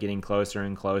kept getting closer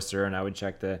and closer, and I would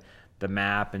check the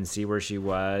map and see where she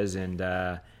was, and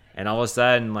all of a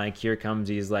sudden, like, here comes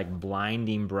these like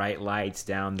blinding bright lights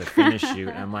down the finish chute,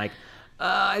 and I'm like,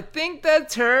 I think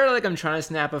that's her. Like, I'm trying to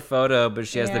snap a photo, but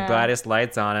she has the brightest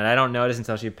lights on, and I don't notice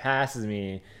until she passes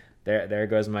me. There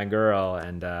goes my girl,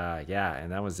 and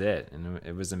and that was it, and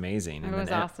it was amazing. It was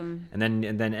awesome. And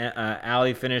then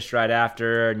Allie finished right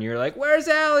after, and you're like, "Where's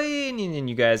Allie?" And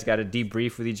you guys got a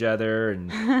debrief with each other,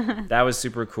 and that was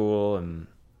super cool. And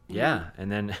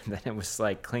and then it was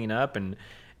like clean up and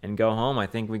go home. I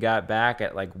think we got back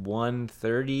at like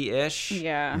 1:30-ish.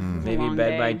 Yeah, maybe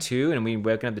bed by 2, and we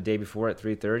woken up the day before at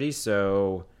 3:30.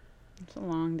 So it's a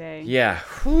long day. Yeah.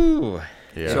 Whew.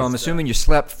 Yeah. So I'm assuming you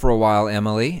slept for a while,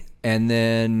 Emily, and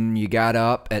then you got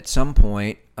up at some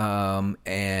point.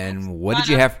 And what did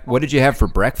you have? What did you have for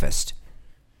breakfast?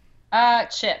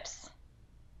 Chips.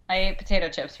 I ate potato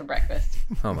chips for breakfast.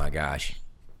 Oh my gosh!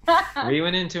 We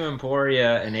went into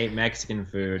Emporia and ate Mexican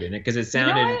food, and because it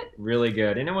sounded really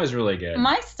good, and it was really good.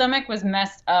 My stomach was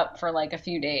messed up for like a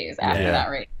few days after that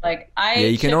race. Like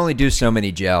you can only do so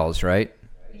many gels, right?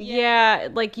 Yeah,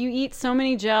 like you eat so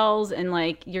many gels and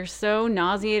like you're so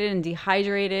nauseated and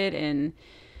dehydrated, and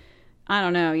I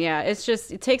don't know. Yeah, it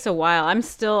takes a while.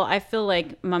 I feel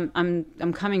like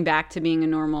I'm coming back to being a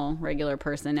normal, regular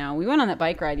person now. We went on that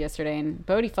bike ride yesterday, and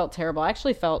Boedi felt terrible. I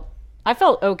actually felt I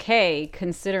felt okay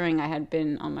considering I had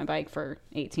been on my bike for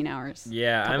 18 hours.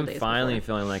 Yeah, I'm finally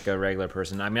feeling like a regular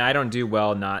person. I mean, I don't do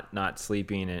well not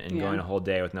sleeping, and going a whole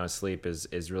day with no sleep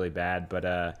is really bad.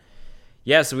 But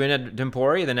yeah, so we went to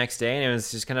Empori the next day, and it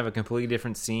was just kind of a completely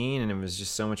different scene, and it was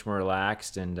just so much more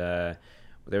relaxed. And there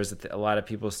was a lot of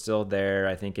people still there,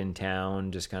 I think, in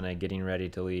town, just kind of getting ready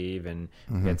to leave. And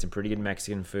we had some pretty good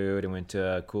Mexican food, and went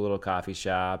to a cool little coffee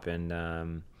shop,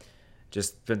 and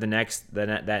just for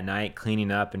that night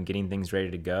cleaning up and getting things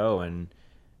ready to go. And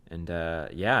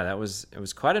yeah, it was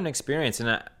quite an experience.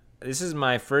 And this is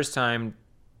my first time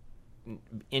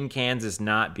in Kansas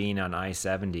not being on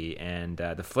I-70, and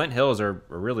the Flint Hills are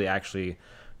really actually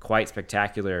quite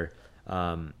spectacular.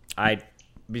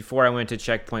 Before I went to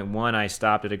checkpoint 1, I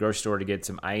stopped at a grocery store to get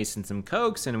some ice and some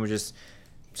Cokes, and we just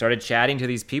started chatting to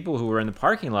these people who were in the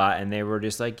parking lot, and they were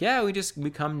just like, yeah, we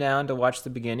come down to watch the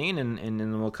beginning, and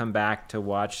then we'll come back to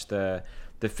watch the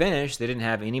finish. They didn't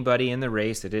have anybody in the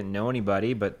race. They didn't know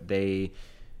anybody, but they,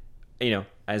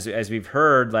 as we've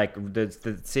heard, like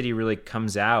the city really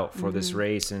comes out for this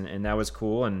race, and that was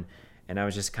cool. And I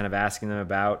was just kind of asking them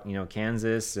about,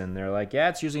 Kansas, and they're like, yeah,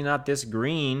 it's usually not this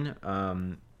green,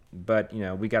 but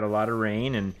we got a lot of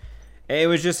rain, and it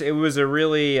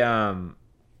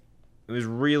was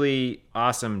really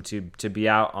awesome to be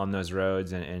out on those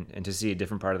roads and to see a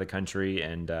different part of the country,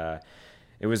 and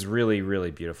it was really,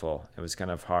 really beautiful. It was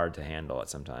kind of hard to handle at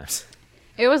sometimes.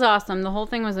 It was awesome. The whole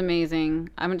thing was amazing.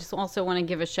 I just also want to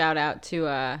give a shout out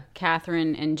to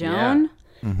Catherine and Joan,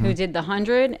 who did the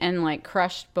 100 and like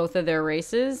crushed both of their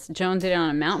races. Joan did it on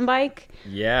a mountain bike.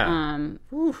 Yeah.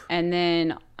 And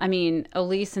then, I mean,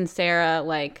 Elise and Sarah,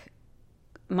 like,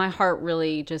 my heart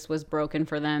really just was broken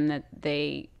for them that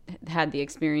they had the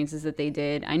experiences that they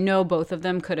did. I know both of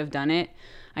them could have done it.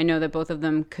 I know that both of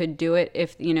them could do it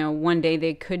if, one day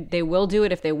they will do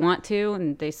it if they want to,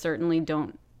 and they certainly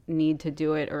don't need to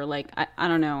do it, or like, I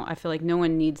don't know. I feel like no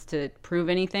one needs to prove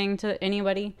anything to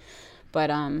anybody, but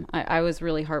I was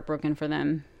really heartbroken for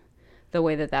them, the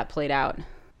way that played out.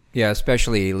 Yeah,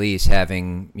 especially Elise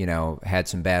having, had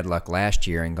some bad luck last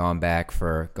year and gone back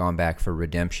for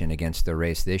redemption against the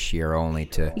race this year, only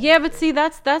to... Yeah, but see,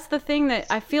 that's the thing that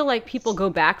I feel like people go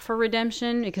back for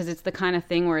redemption because it's the kind of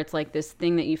thing where it's like this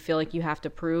thing that you feel like you have to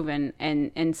prove,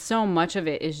 and so much of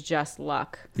it is just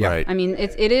luck. Yeah. Right. I mean,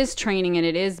 it is training, and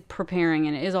it is preparing,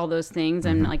 and it is all those things,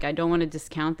 and like, I don't want to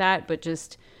discount that, but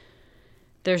just...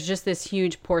 there's just this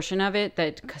huge portion of it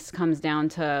that comes down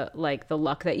to like the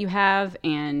luck that you have.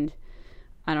 And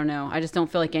I don't know. I just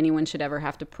don't feel like anyone should ever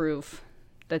have to prove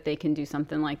that they can do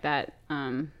something like that.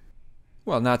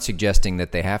 Well, not suggesting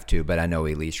that they have to, but I know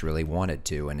Elise really wanted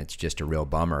to, and it's just a real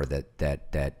bummer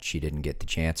that she didn't get the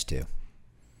chance to.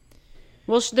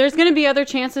 Well, there's going to be other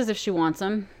chances if she wants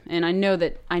them. And I know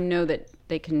that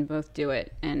they can both do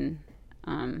it. And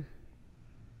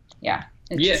Yeah.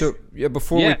 So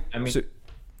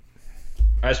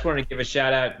I just wanted to give a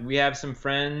shout out. We have some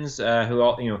friends who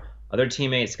all, other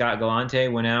teammate Scott Galante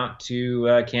went out to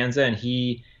Kanza, and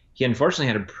he unfortunately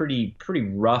had a pretty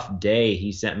rough day.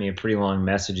 He sent me a pretty long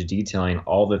message detailing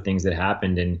all the things that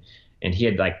happened, and he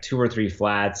had like 2 or 3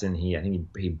 flats, and I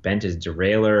think he bent his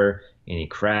derailleur and he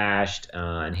crashed.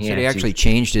 And he actually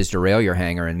changed his derailleur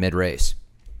hanger in mid race.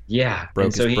 Yeah,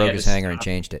 broke his hanger and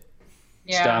changed it.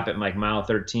 Yeah. Stop at like mile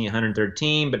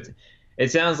 113, but it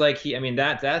sounds like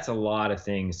that's a lot of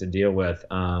things to deal with,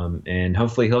 and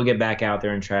hopefully he'll get back out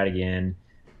there and try it again.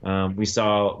 We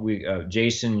saw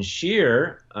Jason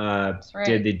Shear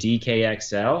did the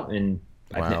DKXL, and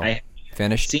Wow. I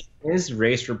Finished. seen his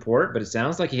race report, but it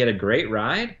sounds like he had a great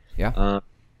ride. Yeah.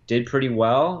 Did pretty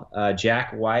well.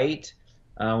 Jack White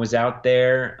was out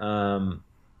there.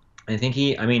 I think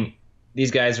these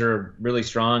guys are really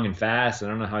strong and fast. I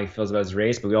don't know how he feels about his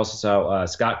race, but we also saw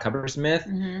Scott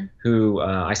Cuppersmith, who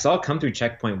I saw come through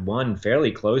checkpoint 1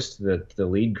 fairly close to the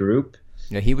lead group.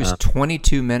 Yeah, he was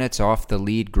 22 minutes off the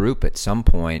lead group at some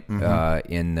point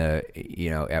in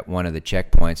the at one of the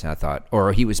checkpoints, and I thought,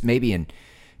 or he was maybe in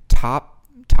top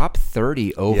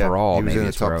 30 overall. Yeah, he was maybe in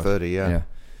the top 30. Yeah.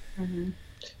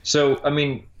 So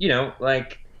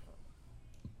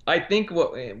I think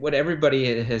what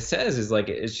everybody says is like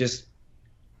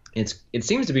it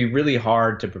seems to be really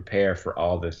hard to prepare for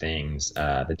all the things,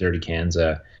 the Dirty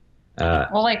Kanza.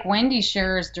 Well, like Wendy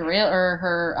Shearer's derail or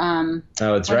her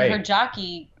that's right. Her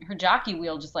jockey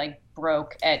wheel just like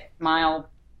broke at mile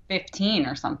 15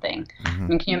 or something. I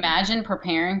mean, can you imagine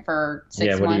preparing for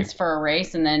 6 months for a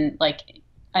race, and then like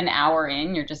an hour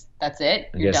in, that's it,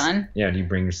 you're done? Yeah, do you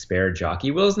bring spare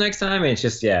jockey wheels next time? It's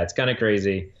just it's kind of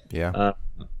crazy. Yeah.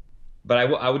 But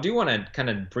I do want to kind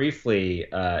of briefly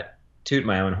toot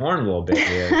my own horn a little bit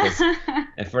here. Because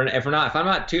if I'm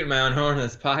not tooting my own horn on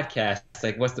this podcast, it's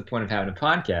like, what's the point of having a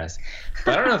podcast?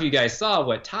 But I don't know if you guys saw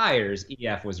what tires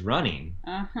EF was running.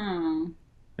 Uh-huh.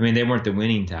 I mean, they weren't the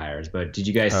winning tires, but did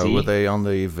you guys see? Were they on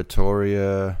the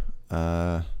Vittoria,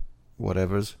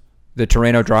 whatever's? The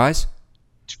Terreno Dries?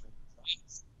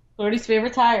 Lordy's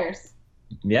favorite tires.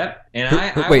 Yep. And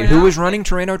who was running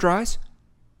Terreno Dries?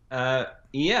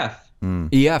 EF.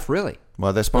 EF, really?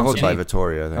 Well, they're sponsored by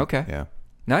Vittoria, I think. Okay. Yeah.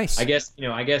 Nice. I guess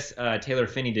Taylor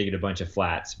Finney did get a bunch of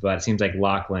flats, but it seems like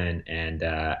Lachlan and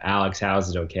Alex Howes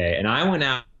is okay. And I went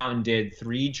out and did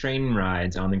 3 training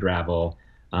rides on the gravel.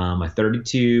 A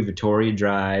 32 Vittoria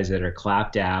Dries that are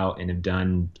clapped out and have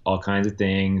done all kinds of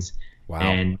things. Wow.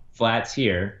 And flats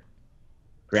here.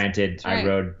 Granted, Right. I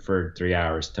rode for 3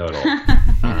 hours total.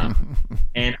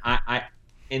 And I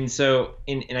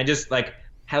just like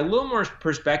had a little more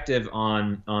perspective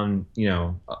on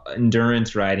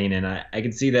endurance riding, and I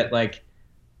could see that like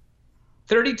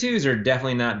 32s are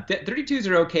definitely not 32s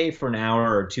are okay for an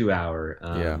hour or 2 hour.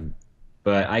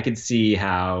 But I could see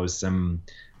how some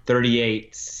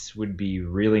 38s would be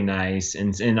really nice,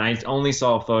 and I only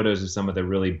saw photos of some of the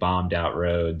really bombed out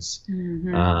roads.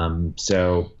 Mm-hmm.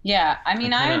 So yeah, I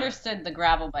mean, I understood the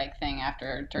gravel bike thing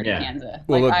after Dirty Kanza.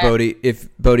 Well, look, Boedi,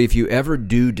 if you ever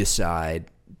do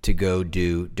decide to go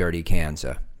do Dirty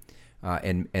Kanza,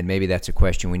 and maybe that's a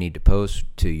question we need to pose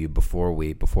to you before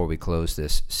we close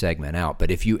this segment out.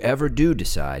 But if you ever do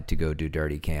decide to go do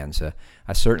Dirty Kanza,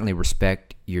 I certainly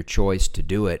respect your choice to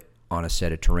do it on a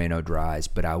set of Terreno Dries,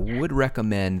 but I would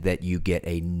recommend that you get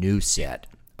a new set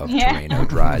of Terreno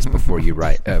Dries before you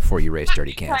race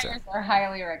Dirty Kanza. Tires are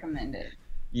highly recommended.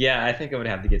 yeah, I think I would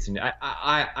have to get some.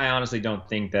 I honestly don't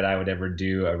think that I would ever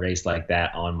do a race like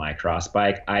that on my cross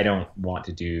bike. I don't want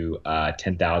to do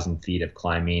 10,000 feet of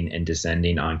climbing and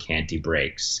descending on canty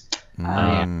brakes.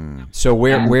 So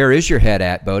where is your head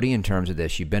at, Boedi, in terms of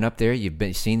this? You've been up there,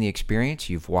 seen the experience,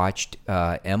 you've watched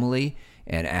Emily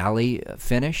and Allie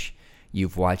finish,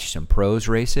 you've watched some pros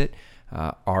race it.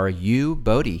 Are you,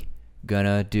 Boedi,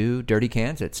 gonna do Dirty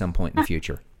Kanza at some point in the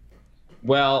future?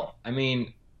 Well, I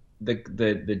mean,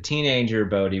 the teenager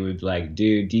Boedi would be like,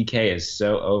 dude, DK is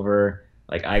so over.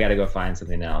 Like, I got to go find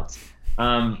something else.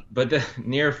 But the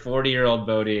near 40-year-old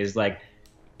Boedi is like,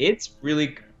 it's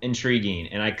really intriguing,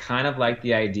 and I kind of like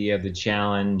the idea of the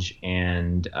challenge.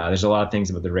 And there's a lot of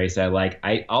things about the race I like.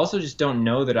 I also just don't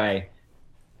know that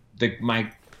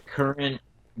my current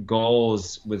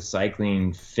goals with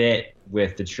cycling fit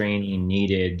with the training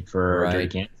needed for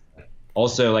Dirty Kanza.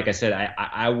 Also, like I said,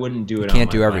 I wouldn't do it. You can't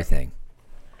do everything. Bike.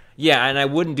 Yeah, and I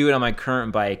wouldn't do it on my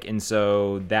current bike, and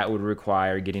so that would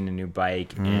require getting a new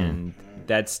bike, and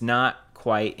that's not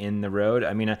quite in the road.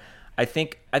 I mean, I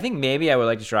think maybe I would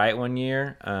like to try it one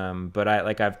year, but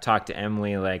I've talked to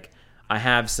Emily, like I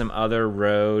have some other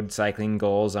road cycling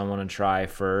goals I want to try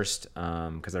first,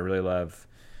 because I really love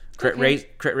crit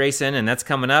racing, and that's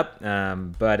coming up.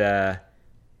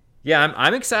 Yeah,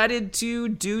 I'm excited to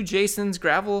do Jason's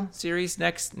gravel series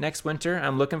next winter.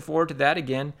 I'm looking forward to that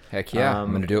again. Heck yeah, I'm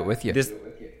going to do it with you.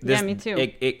 Yeah, me too.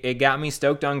 It got me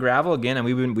stoked on gravel again,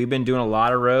 and we've been doing a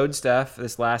lot of road stuff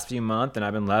this last few months, and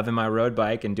I've been loving my road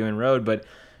bike and doing road, but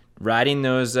riding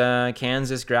those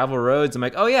Kansas gravel roads, I'm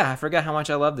like, oh yeah, I forgot how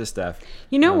much I love this stuff.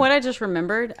 You know what I just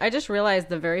remembered? I just realized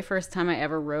the very first time I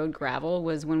ever rode gravel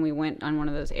was when we went on one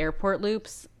of those airport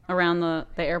loops around the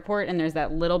airport, and there's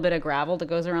that little bit of gravel that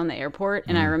goes around the airport,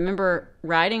 and I remember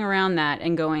riding around that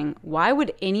and going, why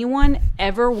would anyone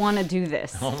ever want to do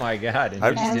this? Oh my god.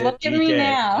 And look at me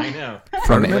now. I know.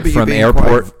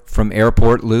 From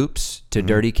airport loops to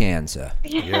Dirty Kanza.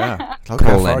 Yeah. Look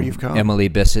how far you've come. Emily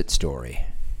Bissett story.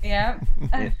 Yep.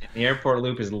 The airport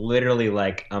loop is literally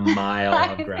like a mile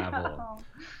of gravel.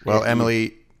 Well,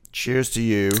 Emily, cheers to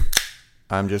you.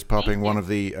 I'm just popping one of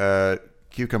the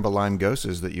cucumber lime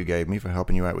goses that you gave me for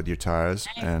helping you out with your tires,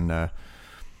 and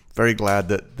very glad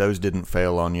that those didn't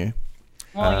fail on you.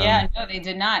 Well, yeah, no, they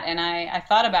did not. And I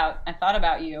thought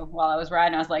about you while I was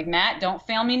riding. I was like, Matt, don't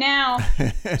fail me now.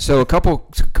 So a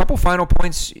couple final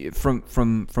points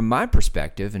from my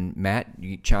perspective, and Matt,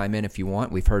 you chime in if you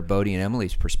want. We've heard Boedi and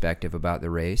Emily's perspective about the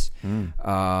race.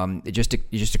 Just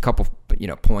a couple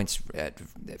points at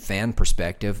fan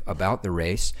perspective about the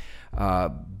race.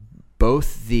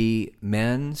 Both the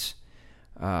men's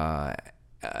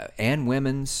and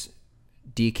women's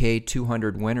DK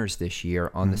 200 winners this year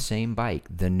on the same bike,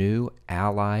 the new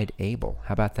Allied Able.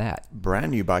 How about that?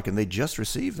 Brand new bike, and they just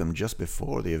received them just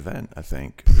before the event, I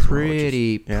think.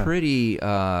 Pretty. If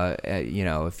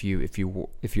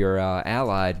you're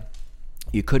Allied,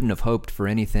 you couldn't have hoped for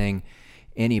anything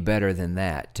any better than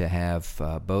that to have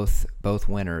both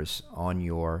winners on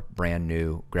your brand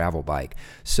new gravel bike.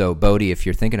 So Boedi, if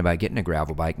you're thinking about getting a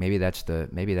gravel bike, maybe that's the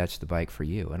bike for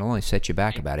you. It'll only set you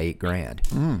back about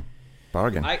 $8,000.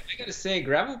 Bargain. I gotta say,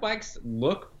 gravel bikes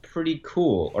look pretty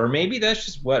cool, or maybe that's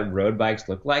just what road bikes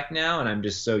look like now, and I'm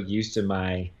just so used to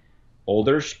my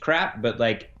older crap. But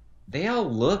like, they all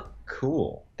look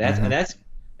cool. That's like,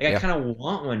 I kind of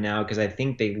want one now because I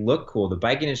think they look cool. The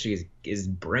bike industry is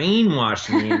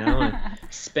brainwashing me, and I want to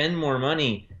spend more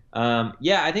money.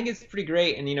 I think it's pretty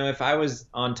great. And if I was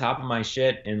on top of my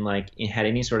shit and like had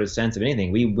any sort of sense of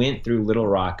anything, we went through Little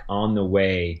Rock on the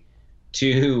way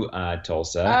to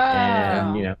Tulsa,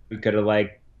 and we could have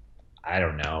I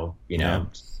don't know,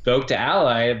 spoke to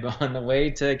Ally on the way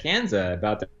to Kanza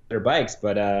about their bikes.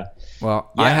 But I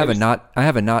have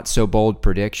a not so bold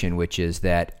prediction, which is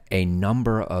that a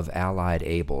number of Allied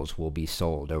Ables will be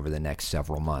sold over the next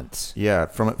several months. Yeah,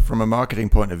 from a marketing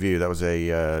point of view, that was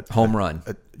a home run.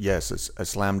 A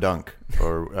slam dunk,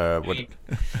 or what?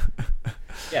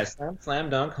 Yeah, slam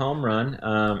dunk, home run.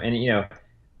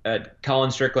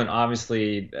 Colin Strickland,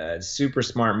 obviously, super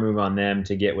smart move on them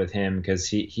to get with him because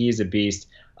he's a beast.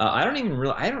 I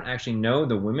don't actually know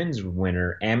the women's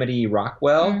winner, Amity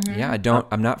Rockwell. Mm-hmm. Yeah,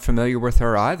 I'm not familiar with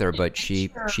her either, but she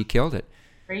killed it.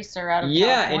 Racer out of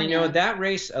California. And that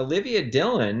race, Olivia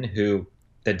Dillon, who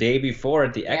the day before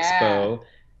at the expo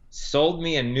sold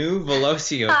me a new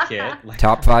Velocio kit.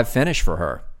 Top 5 finish for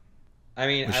her. I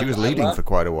mean, she was leading for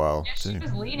quite a while. Yeah, she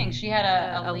was leading. She had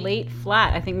a late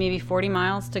flat. I think maybe 40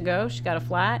 miles to go. She got a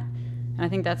flat, and I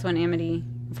think that's when Amity.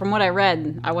 From what I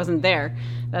read, I wasn't there.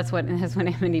 That's when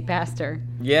Amity passed her.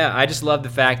 Yeah, I just love the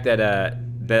fact that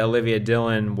Olivia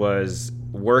Dillon was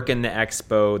working the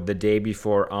expo the day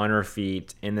before on her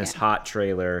feet in this hot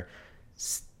trailer,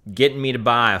 getting me to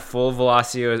buy a full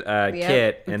Velocio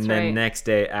kit, and then next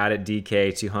day out at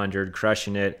DK 200,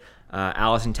 crushing it.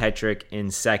 Allison Tetrick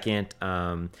in second.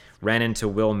 Ran into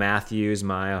Will Matthews,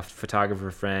 my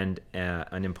photographer friend in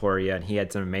Emporia, and he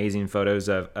had some amazing photos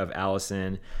of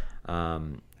Allison.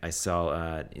 I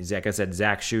saw,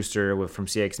 Zach Schuster from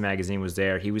CX Magazine was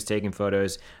there. He was taking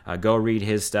photos. Go read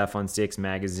his stuff on CX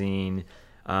Magazine.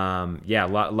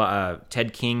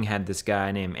 Ted King had this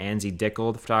guy named Anzi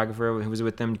Dickel, the photographer, who was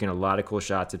with them, getting a lot of cool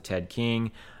shots of Ted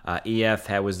King. EF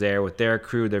was there with their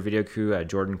crew, their video crew.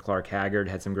 Jordan Clark Haggard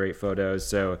had some great photos.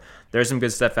 So there's some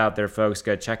good stuff out there, folks.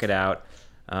 Go check it out.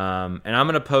 And I'm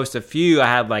gonna post a few. I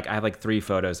have 3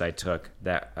 photos I took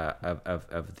that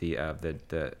of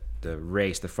the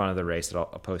race, the front of the race that I'll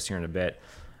post here in a bit.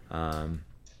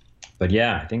 But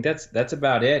yeah, I think that's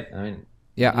about it. I mean.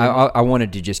 Yeah, I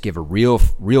wanted to just give a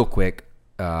real quick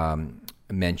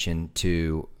mention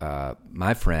to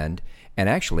my friend, and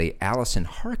actually Allison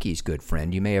Harkey's good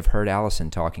friend. You may have heard Allison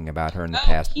talking about her in the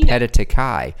past. Peta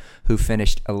Takai, who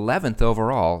finished 11th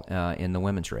overall in the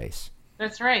women's race.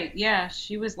 That's right. Yeah,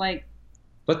 she was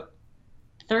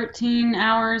 13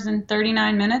 hours and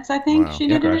 39 minutes, I think. Wow. She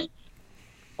did it.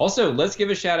 Also, let's give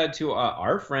a shout out to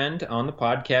our friend on the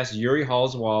podcast, Yuri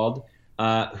Halswald,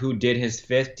 who did his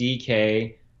 5th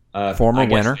DK. Former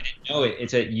winner. No,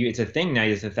 it's a thing now.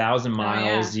 It's 1,000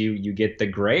 miles. You get the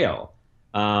Grail.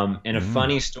 And a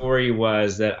funny story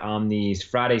was that on the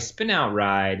Friday spin out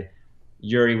ride,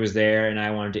 Yuri was there, and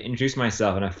I wanted to introduce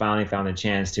myself, and I finally found the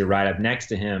chance to ride up next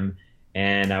to him.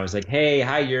 And I was like, "Hey,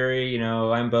 hi Yuri.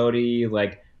 I'm Boedi.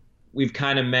 We've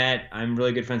kind of met. I'm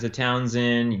really good friends with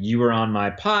Townsend. You were on my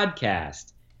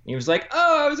podcast." And he was like,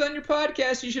 "Oh, I was on your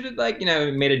podcast. You should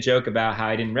have made a joke about how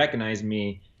I didn't recognize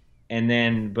me." And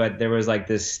then, but there was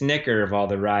this snicker of all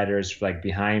the riders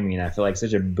behind me, and I feel like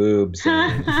such a boob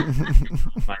saying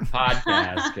my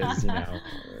podcast because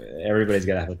everybody's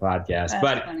got to have a podcast. That's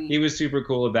but funny. He was super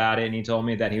cool about it, and he told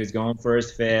me that he was going for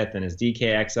his 5th, and his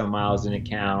DKXL miles didn't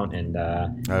count. And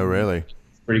oh, really?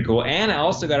 Pretty cool. And I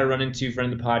also got to run into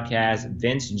friend of the podcast,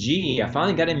 Vince G. I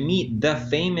finally got to meet the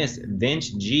famous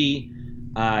Vince G.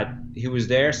 Who was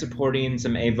there supporting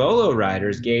some Avolo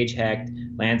riders, Gage Hecht,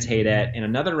 Lance Haydet, and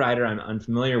another rider I'm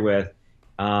unfamiliar with.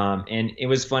 And it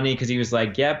was funny because he was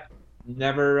like, "Yep,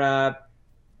 never,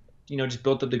 just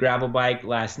built up the gravel bike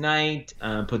last night,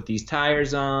 put these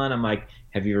tires on." I'm like,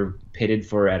 "Have you ever pitted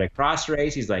at a cross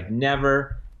race?" He's like,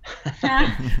 "Never."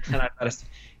 And I thought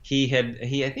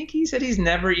I think he said he's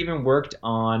never even worked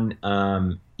on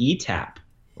ETAP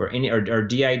or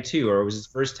DI2, or it was his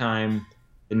first time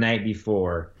the night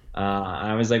before.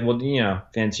 I was like, well,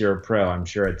 Vince, you're a pro. I'm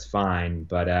sure it's fine.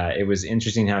 But it was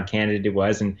interesting how candid it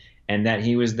was, and that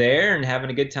he was there and having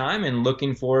a good time and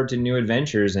looking forward to new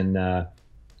adventures. And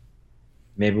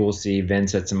maybe we'll see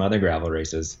Vince at some other gravel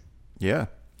races. Yeah,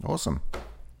 awesome.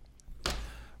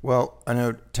 Well, I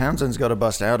know Townsend's got to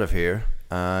bust out of here.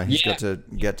 He's Yeah. got to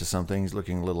get to something. He's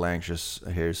looking a little anxious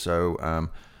here. So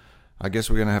I guess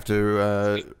we're going to have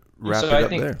to wrap it up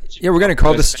there. Yeah, we're going to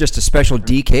call this just a special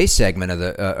DK segment of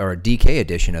the or a DK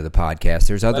edition of the podcast.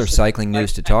 There's other cycling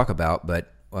news to talk about,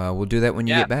 but we'll do that when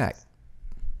you get back.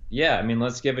 Yeah, I mean,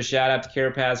 let's give a shout out to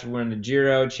Carapaz for winning the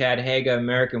Giro. Chad Haga,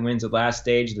 American, wins the last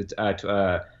stage of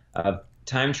the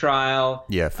time trial.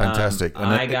 Yeah, fantastic.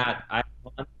 I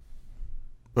won.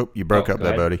 Oh, you broke up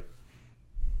there, Boedi.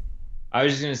 I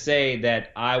was just going to say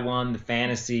that I won the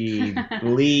fantasy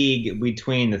league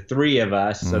between the three of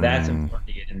us, so that's important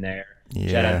to get in there. Yeah.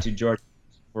 Shout out to George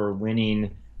for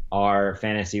winning our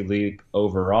fantasy league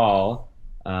overall.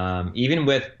 Even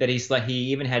with that, he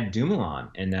even had Dumoulin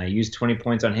and used 20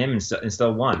 points on him and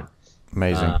still won.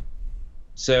 Amazing.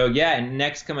 So yeah, and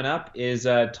next coming up is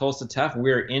Tulsa Tough.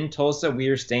 We're in Tulsa. We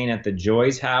are staying at the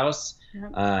Joy's house.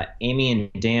 Amy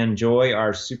and Dan Joy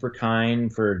are super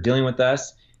kind for dealing with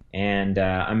us, and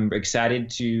I'm excited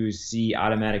to see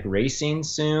Automatic Racing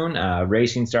soon.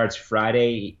 Racing starts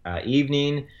Friday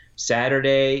evening,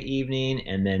 Saturday evening,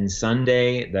 and then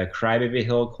Sunday the Crybaby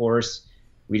Hill course.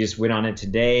 We just went on it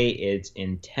today. It's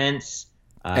intense.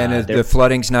 And the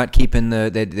flooding's not keeping they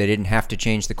didn't have to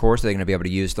change the course. They're going to be able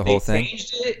to use the whole thing.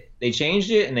 They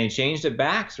changed it, and they changed it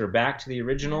back. So we're back to the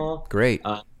original. Great.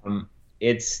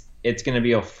 It's going to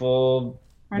be a full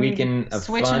weekend of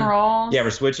switch fun. and rolls. Yeah,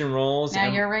 we're switching rolls.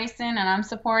 Now you're racing, and I'm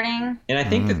supporting. And I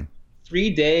think that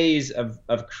 3 days of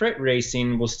crit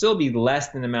racing will still be less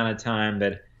than the amount of time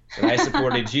that I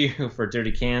supported you for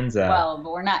Dirty Kanza. Well,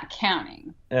 but we're not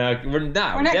counting. We're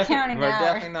not counting We're now.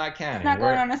 definitely not counting. It's not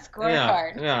going on a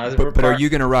scorecard. But are you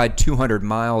going to ride 200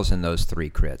 miles in those 3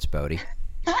 crits, Boedi?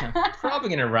 I'm probably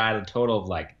going to ride a total of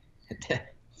like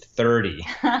 30.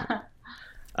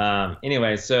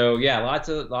 Anyway, so yeah, lots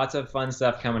of fun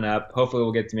stuff coming up. Hopefully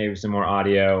we'll get to maybe some more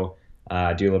audio,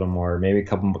 do a little more, maybe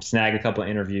snag a couple of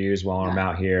interviews while I'm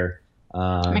out here.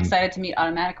 I'm excited to meet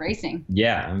Automatic Racing.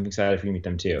 Yeah, I'm excited for you to meet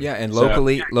them too. Yeah, and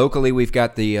locally we've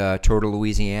got the Tour de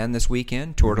Louisiane this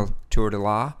weekend, Tour de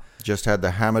La. Just had the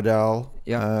Hamadal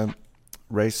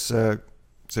race.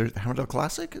 Is there Hamadal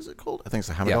Classic, is it called? I think it's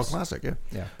the Hamadal Classic, yeah.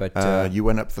 Yeah, but you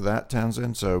went up for that,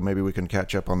 Townsend, so maybe we can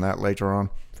catch up on that later on.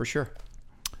 For sure.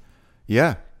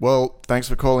 Yeah, well, thanks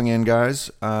for calling in,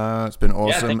 guys. It's been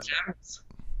awesome. Yeah,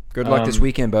 good luck this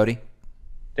weekend, Boedi.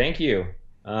 Thank you.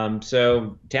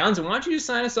 So Townsend, why don't you just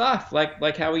sign us off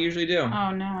like how we usually do?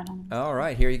 Oh no, I don't. All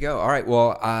right, here you go. All right,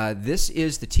 well, this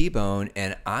is the T-Bone,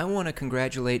 and I want to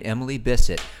congratulate Emily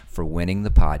Bissett for winning the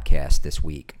podcast this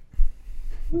week.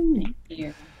 Thank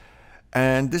you.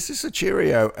 And this is a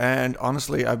cheerio, and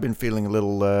honestly, I've been feeling a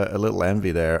little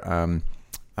envy there.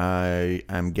 I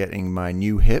am getting my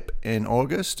new hip in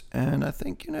August, and I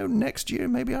think next year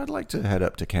maybe I'd like to head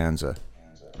up to Kanza.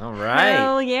 All right.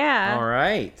 Hell yeah. All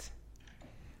right.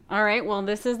 All right, well,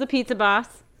 this is the Pizza Boss,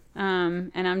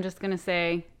 and I'm just going to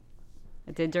say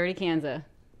I did Dirty Kanza.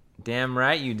 Damn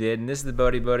right you did. And this is the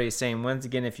Boedi Boedi saying, once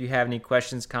again, if you have any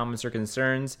questions, comments, or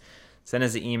concerns, send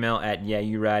us an email at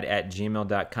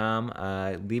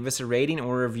yeahyouride@gmail.com. Leave us a rating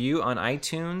or review on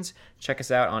iTunes. Check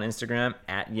us out on Instagram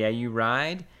at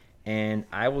yeahyouride. And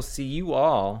I will see you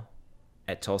all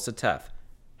at Tulsa Tough.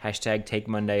 Hashtag take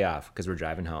Monday off because we're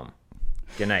driving home.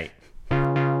 Good night.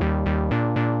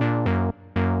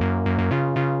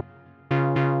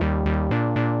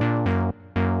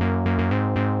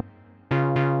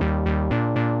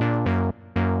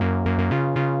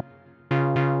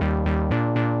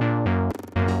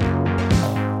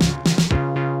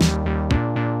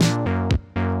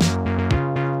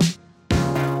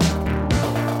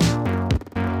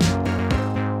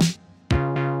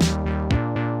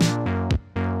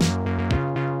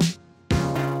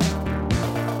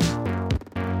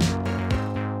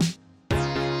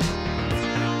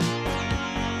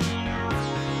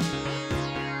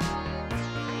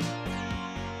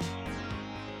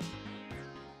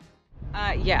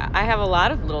 Yeah, I have a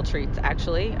lot of little treats,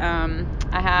 actually. I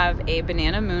have a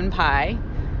banana moon pie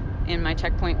in my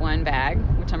Checkpoint 1 bag,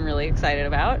 which I'm really excited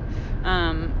about.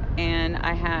 And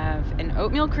I have an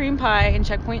oatmeal cream pie in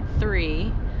Checkpoint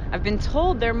 3. I've been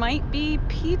told there might be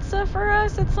pizza for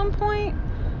us at some point.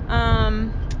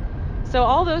 So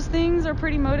all those things are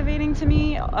pretty motivating to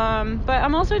me. But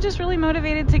I'm also just really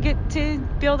motivated to get to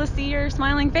be able to see your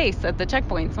smiling face at the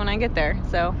checkpoints when I get there.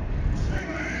 So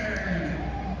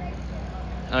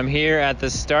I'm here at the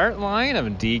start line of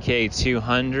DK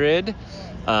 200.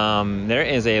 There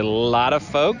is a lot of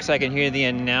folks. I can hear the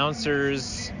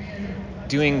announcers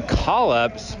doing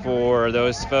call-ups for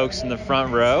those folks in the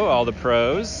front row, all the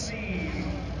pros.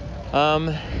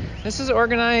 This is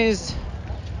organized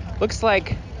looks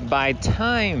like by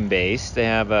time base, they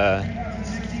have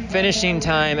a finishing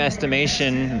time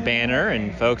estimation banner,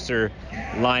 and folks are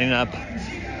lining up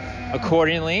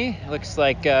accordingly. Looks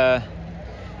like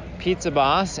Pizza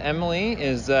Boss Emily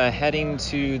is heading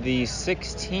to the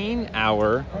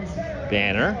 16-hour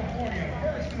banner.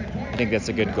 I think that's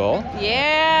a good goal.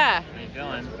 Yeah. How you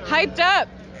feeling? Hyped up.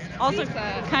 Also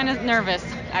kind of nervous,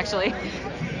 actually.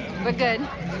 But good.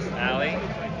 Allie?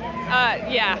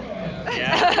 Yeah.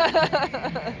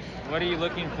 Yeah? What are you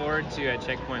looking forward to at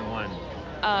Checkpoint 1?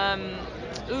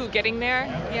 Getting there.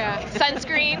 Yeah.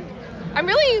 Sunscreen. I'm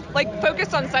really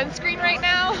focused on sunscreen right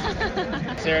now.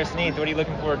 Sarah Sneath, what are you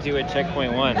looking forward to at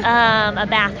Checkpoint 1? A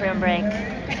bathroom break.